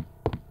 Let's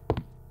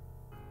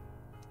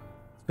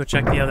go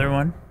check the other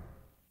one.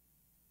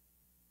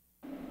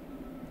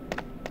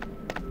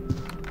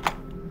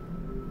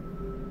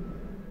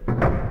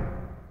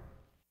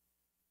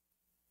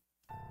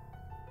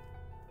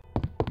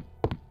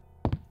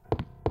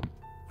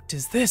 What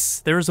is this?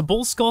 There is a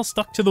bull skull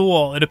stuck to the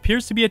wall. It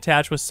appears to be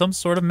attached with some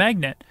sort of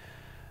magnet.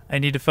 I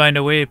need to find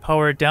a way to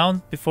power it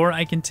down before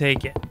I can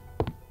take it.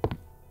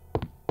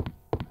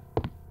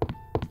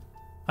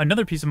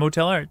 Another piece of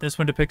motel art. This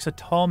one depicts a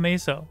tall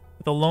mesa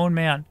with a lone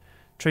man.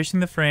 Tracing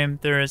the frame,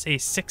 there is a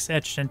 6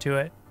 etched into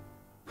it.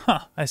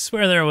 Huh, I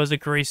swear there was a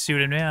gray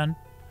suited man.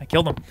 I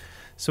killed him.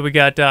 So we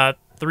got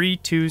 3,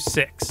 2,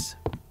 6.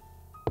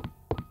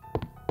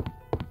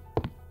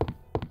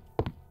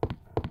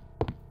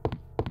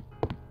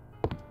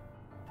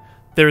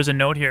 There is a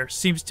note here.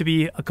 Seems to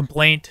be a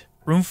complaint.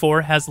 Room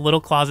 4 has a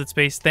little closet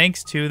space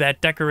thanks to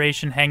that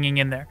decoration hanging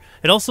in there.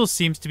 It also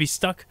seems to be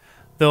stuck,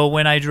 though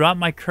when I dropped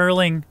my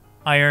curling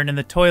iron in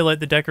the toilet,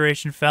 the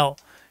decoration fell,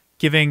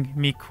 giving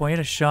me quite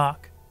a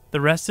shock.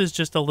 The rest is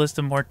just a list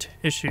of more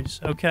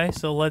issues. Okay,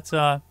 so let's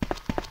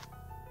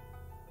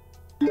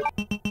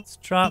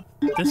drop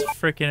this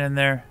frickin' in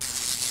there.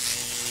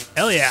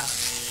 Hell yeah.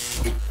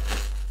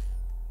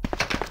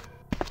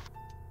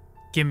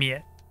 Give me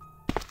it.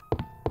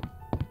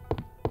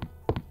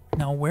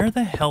 Now where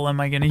the hell am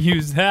I gonna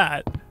use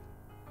that?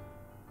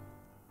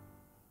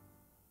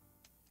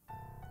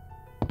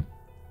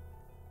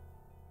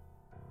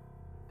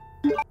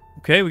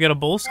 Okay, we got a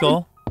bull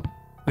skull.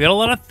 We got a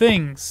lot of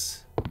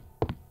things.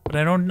 But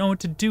I don't know what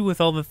to do with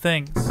all the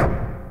things.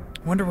 I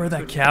wonder where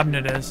that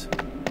cabinet is.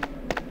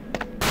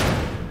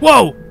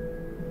 Whoa!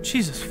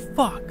 Jesus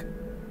fuck.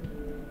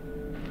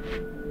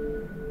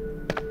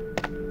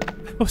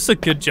 That was a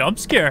good jump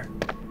scare.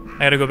 I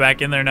gotta go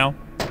back in there now.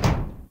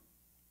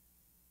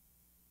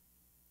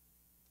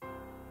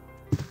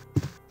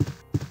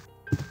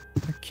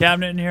 A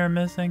cabinet in here I'm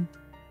missing.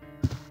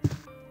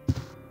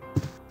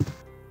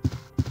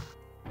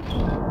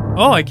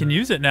 Oh, I can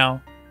use it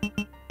now.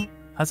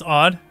 That's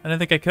odd. I didn't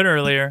think I could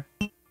earlier.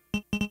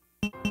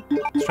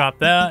 Let's drop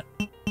that.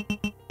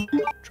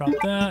 Drop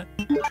that.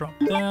 Drop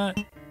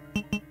that.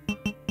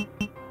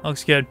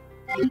 Looks good.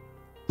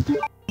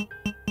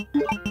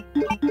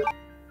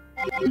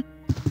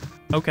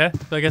 Okay,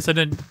 so I guess I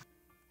didn't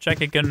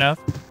check it good enough.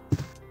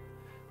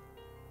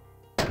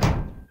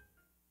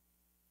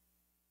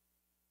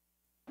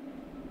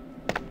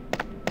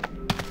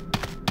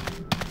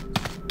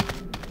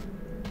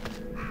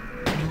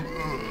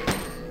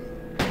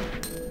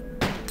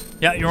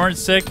 Yeah, you weren't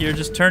sick, you're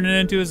just turning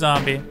into a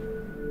zombie. You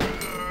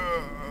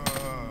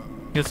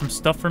got some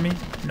stuff for me?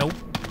 Nope.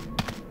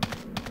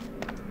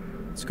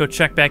 Let's go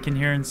check back in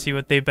here and see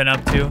what they've been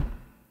up to.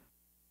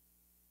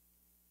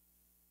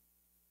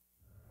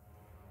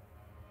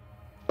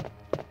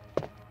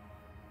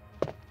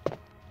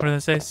 What did I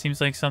say? Seems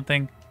like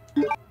something.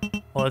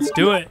 Well, let's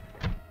do it.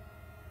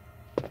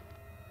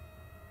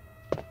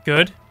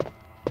 Good.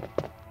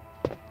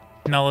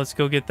 Now let's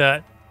go get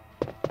that.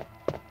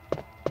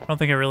 I don't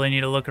think I really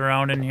need to look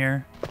around in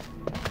here.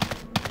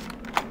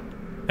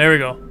 There we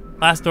go.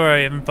 Last door I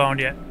haven't found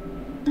yet.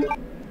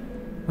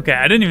 Okay,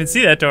 I didn't even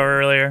see that door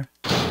earlier.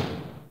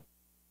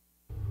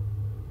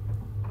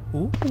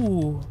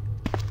 Ooh.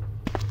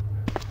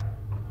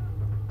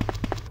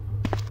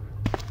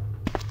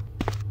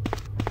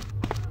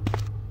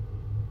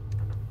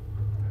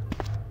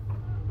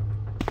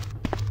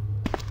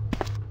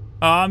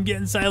 Oh, I'm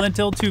getting Silent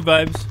Hill 2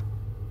 vibes.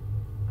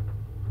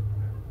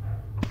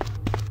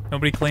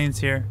 Nobody cleans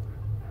here.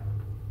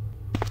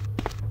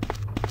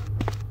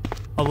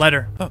 A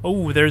letter.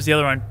 Oh, there's the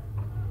other one.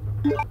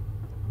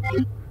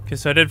 Okay,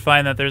 so I did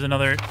find that there's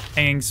another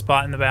hanging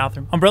spot in the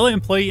bathroom. Umbrella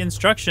employee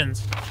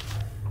instructions.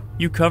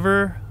 Your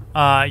cover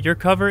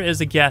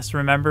is a guest.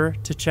 Remember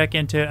to check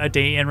into a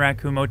day in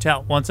Raccoon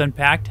Motel. Once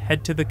unpacked,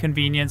 head to the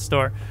convenience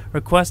store.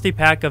 Request a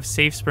pack of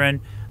Safe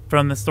Sprint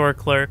from the store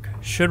clerk.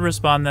 Should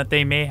respond that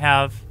they may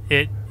have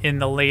it in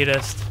the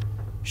latest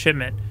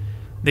shipment.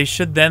 They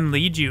should then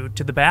lead you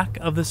to the back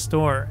of the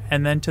store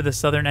and then to the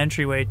southern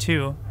entryway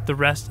too. The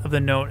rest of the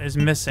note is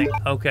missing.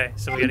 Okay,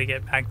 so we gotta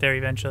get back there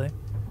eventually.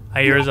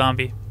 I hear a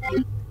zombie.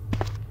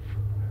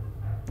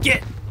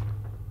 Get!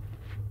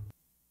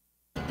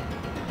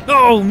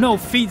 Oh no,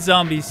 feet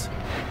zombies.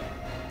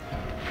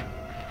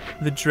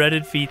 The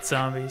dreaded feet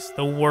zombies.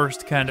 The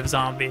worst kind of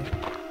zombie.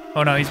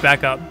 Oh no, he's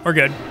back up. We're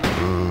good.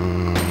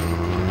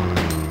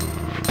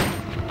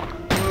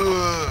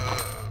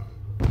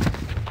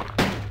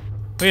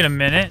 Wait a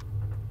minute.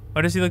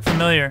 Why does he look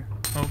familiar?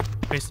 Oh,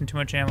 wasting too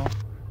much ammo.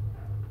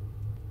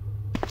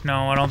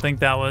 No, I don't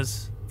think that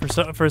was...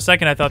 For a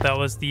second, I thought that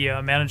was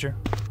the manager.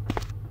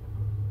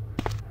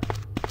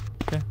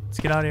 Okay,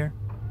 let's get out of here.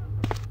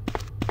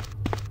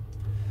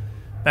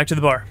 Back to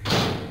the bar.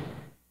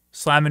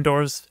 Slamming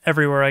doors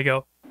everywhere I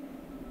go.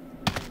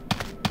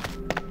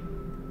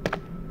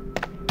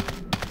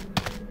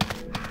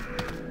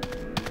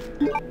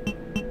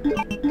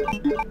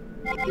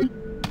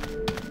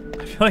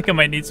 I feel like I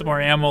might need some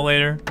more ammo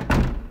later.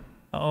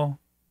 Uh-oh.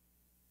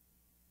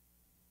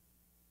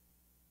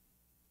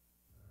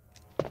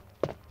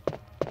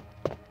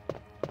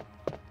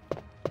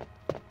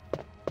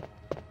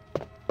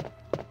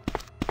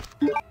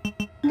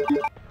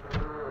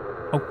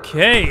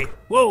 Okay.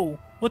 Whoa.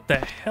 What the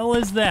hell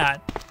is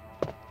that?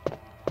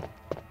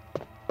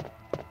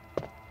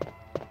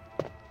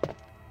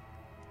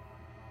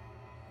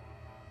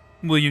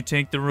 Will you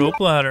take the rope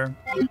ladder?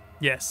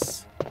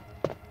 Yes.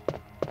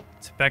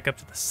 Let's back up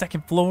to the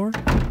second floor.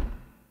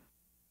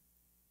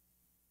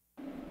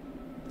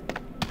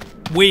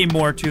 Way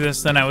more to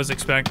this than I was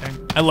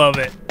expecting. I love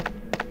it.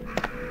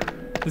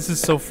 This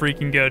is so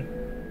freaking good.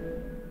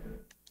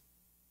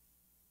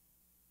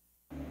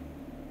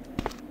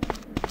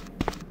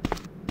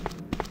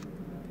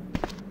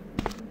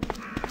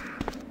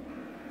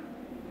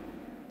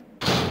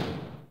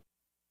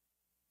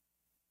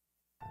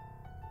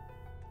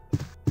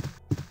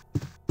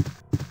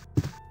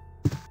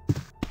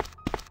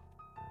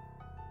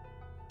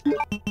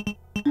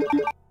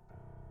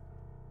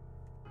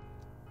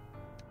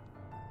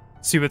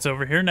 See what's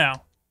over here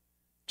now.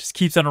 Just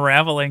keeps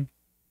unraveling.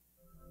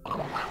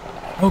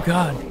 Oh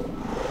god.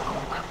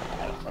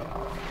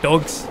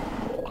 Dogs.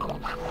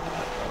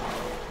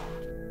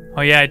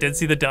 Oh yeah, I did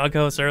see the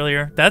doghouse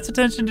earlier. That's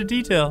attention to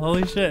detail.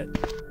 Holy shit.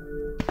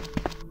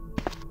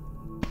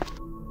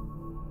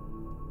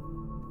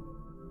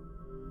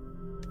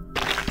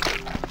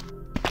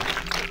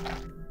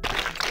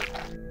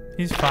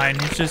 He's fine.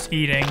 He's just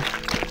eating.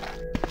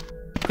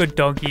 Good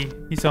doggy.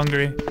 He's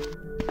hungry.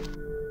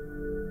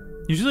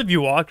 Usually if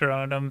you walk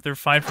around them, they're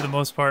fine for the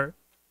most part.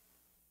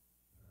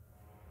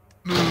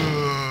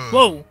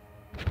 Whoa!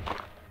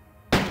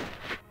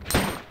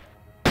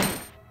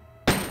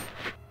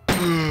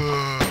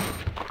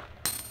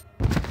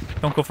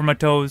 Don't go for my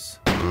toes.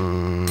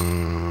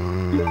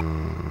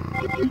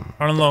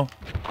 Running low.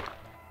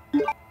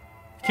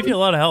 Give you a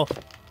lot of health.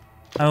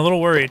 I'm a little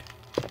worried.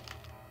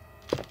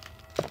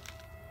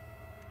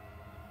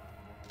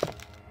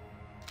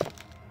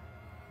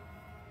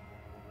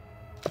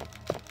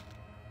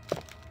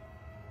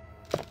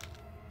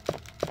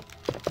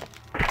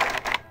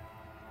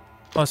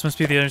 Oh, this must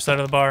be the other side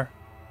of the bar.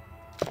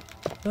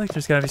 I feel like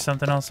there's gotta be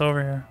something else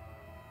over here.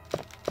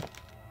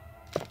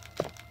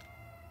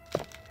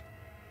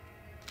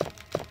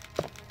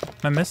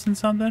 Am I missing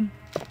something?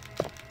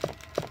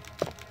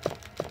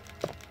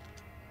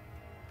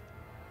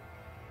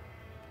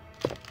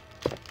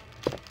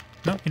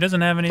 No, he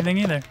doesn't have anything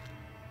either.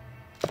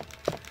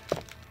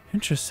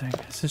 Interesting.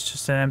 Is this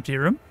just an empty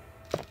room?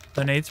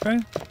 The nade spray?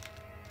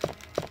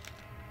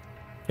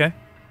 Okay.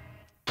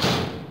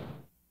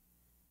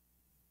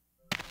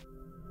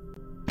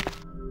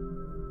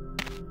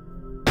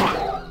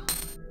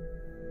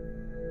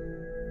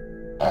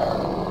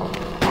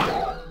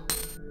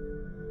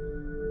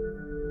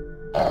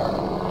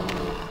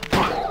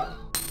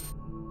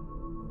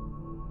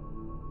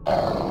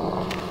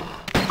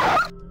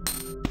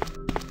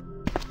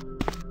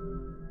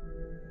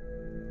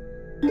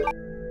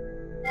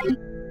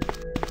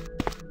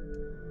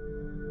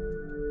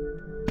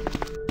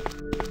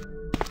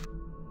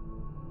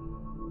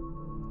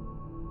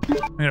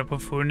 gonna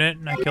put food in it,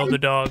 and I killed the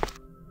dog.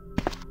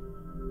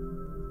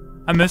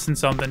 I'm missing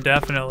something,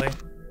 definitely.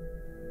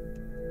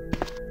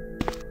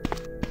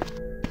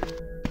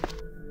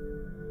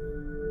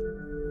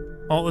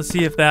 Well, let's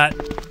see if that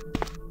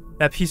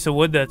piece of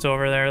wood that's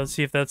over there, let's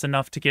see if that's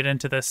enough to get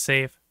into this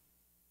safe.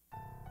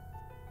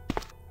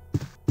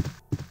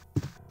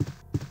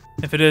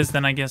 If it is,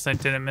 then I guess I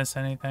didn't miss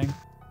anything.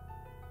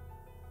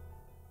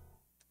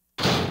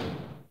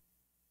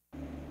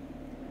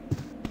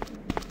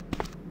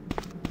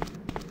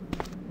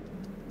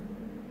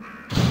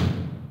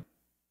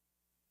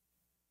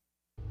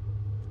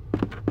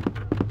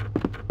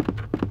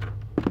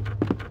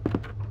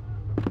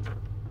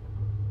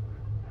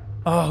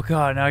 Oh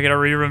god, now I gotta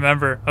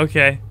re-remember.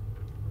 Okay.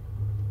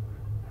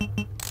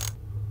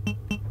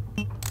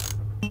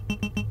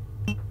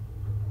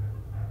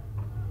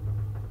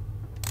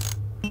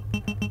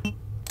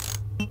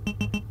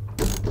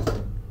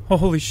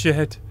 Holy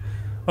shit.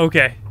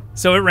 Okay,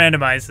 so it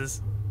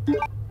randomizes.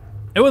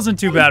 It wasn't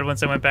too bad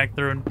once I went back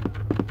through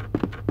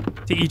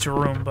to each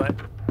room, but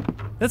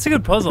that's a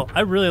good puzzle.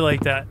 I really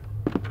like that.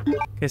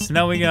 Okay, so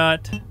now we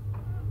got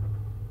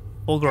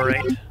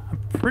Fulgurate. I'm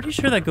pretty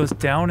sure that goes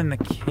down in the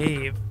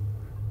cave.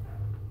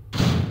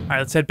 Alright,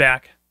 let's head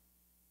back.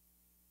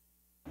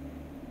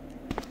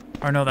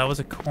 Or no, that was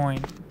a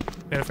coin.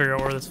 We gotta figure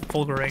out where this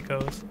Fulgurate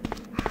goes.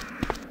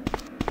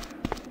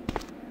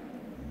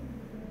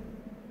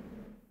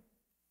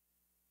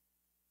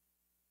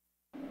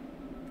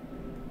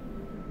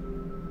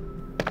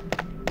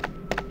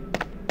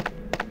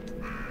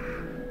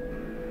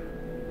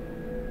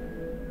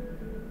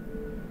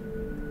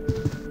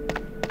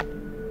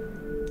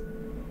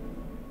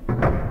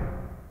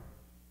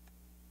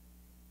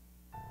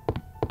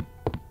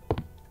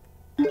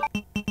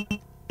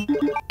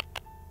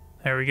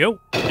 There we go.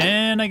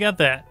 And I got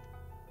that.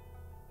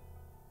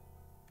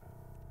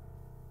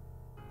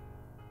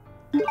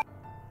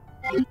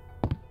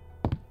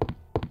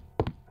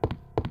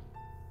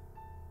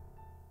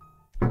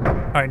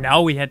 Alright,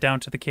 now we head down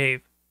to the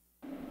cave.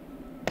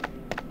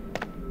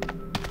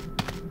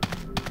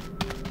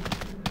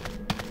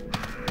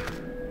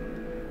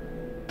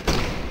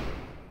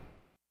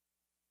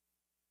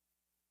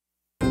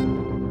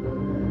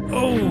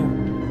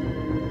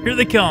 Oh! Here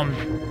they come.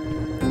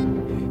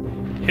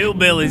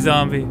 Hillbilly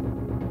zombie.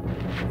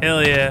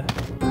 Hell yeah.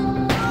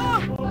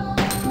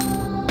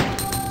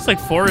 It's like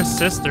Forrest's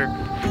sister.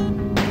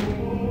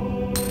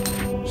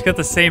 She's got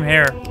the same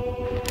hair.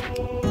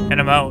 And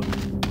I'm out.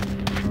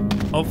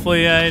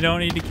 Hopefully I don't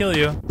need to kill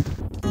you.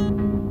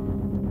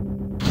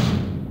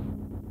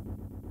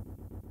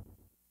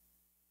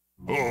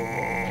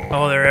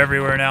 Oh, they're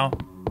everywhere now.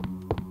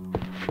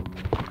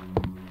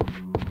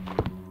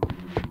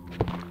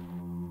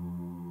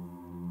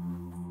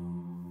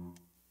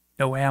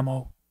 No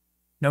ammo.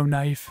 No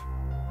knife.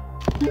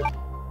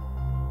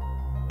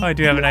 Oh, I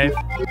do have a knife.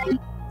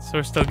 So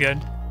we're still good.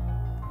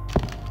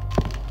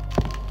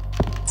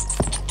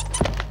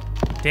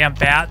 Damn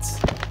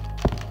bats.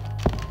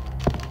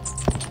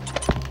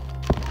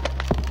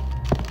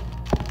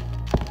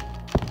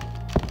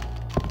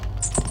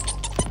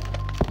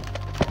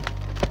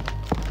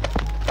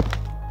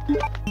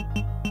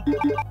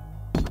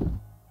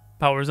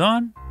 Power's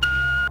on.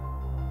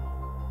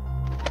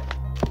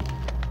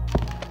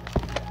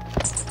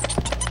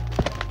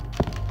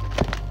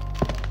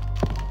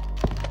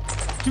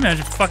 Can you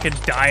imagine fucking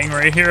dying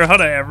right here out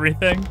of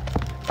everything?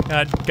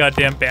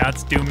 Goddamn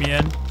bats do me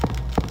in.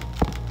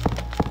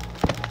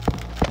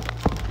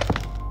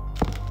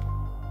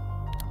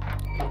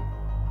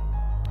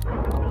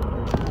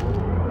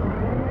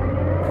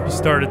 You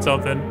started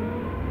something.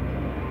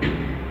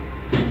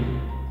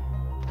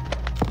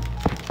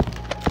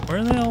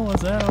 Where the hell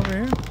was that over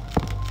here?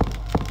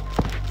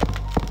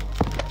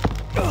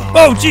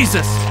 Oh,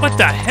 Jesus! What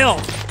the hell?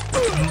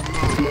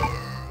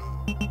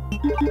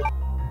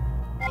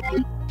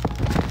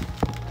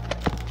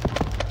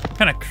 What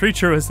kind of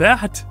creature was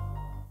that?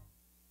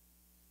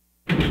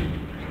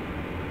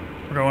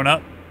 We're going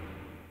up.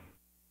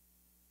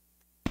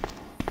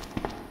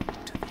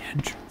 To the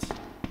entrance.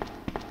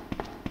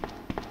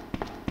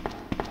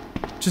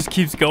 Just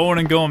keeps going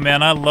and going,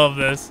 man. I love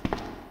this.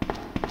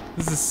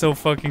 This is so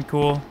fucking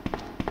cool.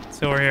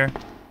 So we're here.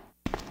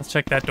 Let's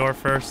check that door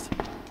first.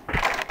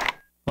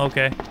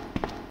 Okay.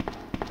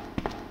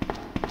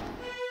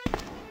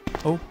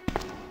 Oh.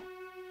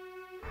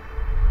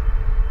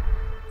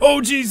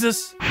 Oh,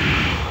 Jesus!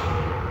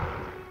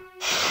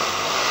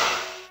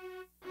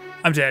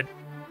 I'm dead.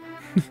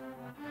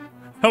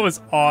 That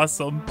was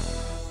awesome.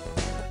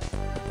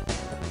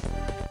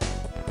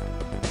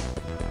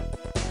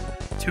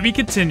 To be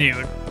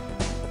continued.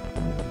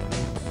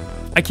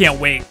 I can't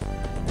wait.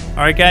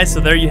 Alright guys, so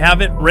there you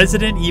have it,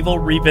 Resident Evil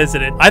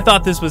Revisited. I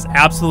thought this was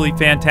absolutely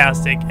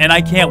fantastic, and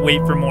I can't wait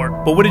for more.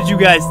 But what did you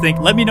guys think?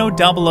 Let me know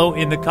down below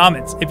in the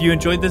comments. If you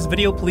enjoyed this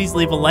video, please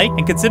leave a like,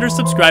 and consider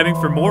subscribing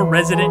for more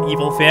Resident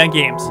Evil fan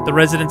games. The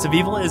Residents of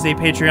Evil is a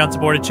Patreon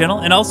supported channel,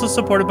 and also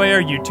supported by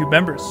our YouTube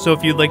members. So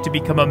if you'd like to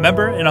become a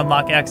member and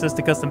unlock access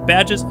to custom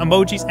badges,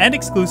 emojis, and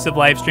exclusive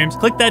live streams,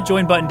 click that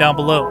join button down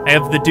below. I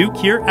have the Duke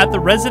here at the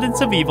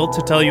Residents of Evil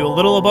to tell you a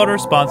little about our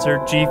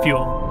sponsor, G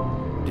Fuel.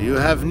 Do you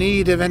have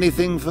need of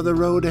anything for the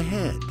road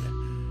ahead?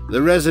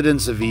 The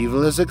Residents of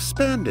Evil has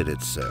expanded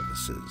its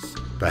services.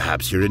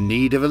 Perhaps you're in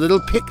need of a little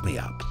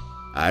pick-me-up.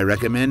 I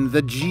recommend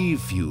the G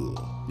Fuel.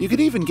 You can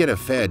even get a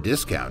fair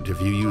discount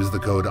if you use the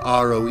code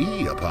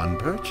ROE upon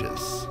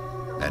purchase.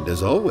 And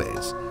as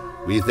always,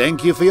 we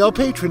thank you for your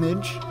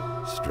patronage,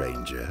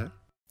 stranger.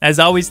 As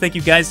always, thank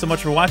you guys so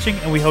much for watching,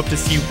 and we hope to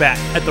see you back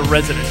at the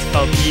Residents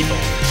of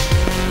Evil.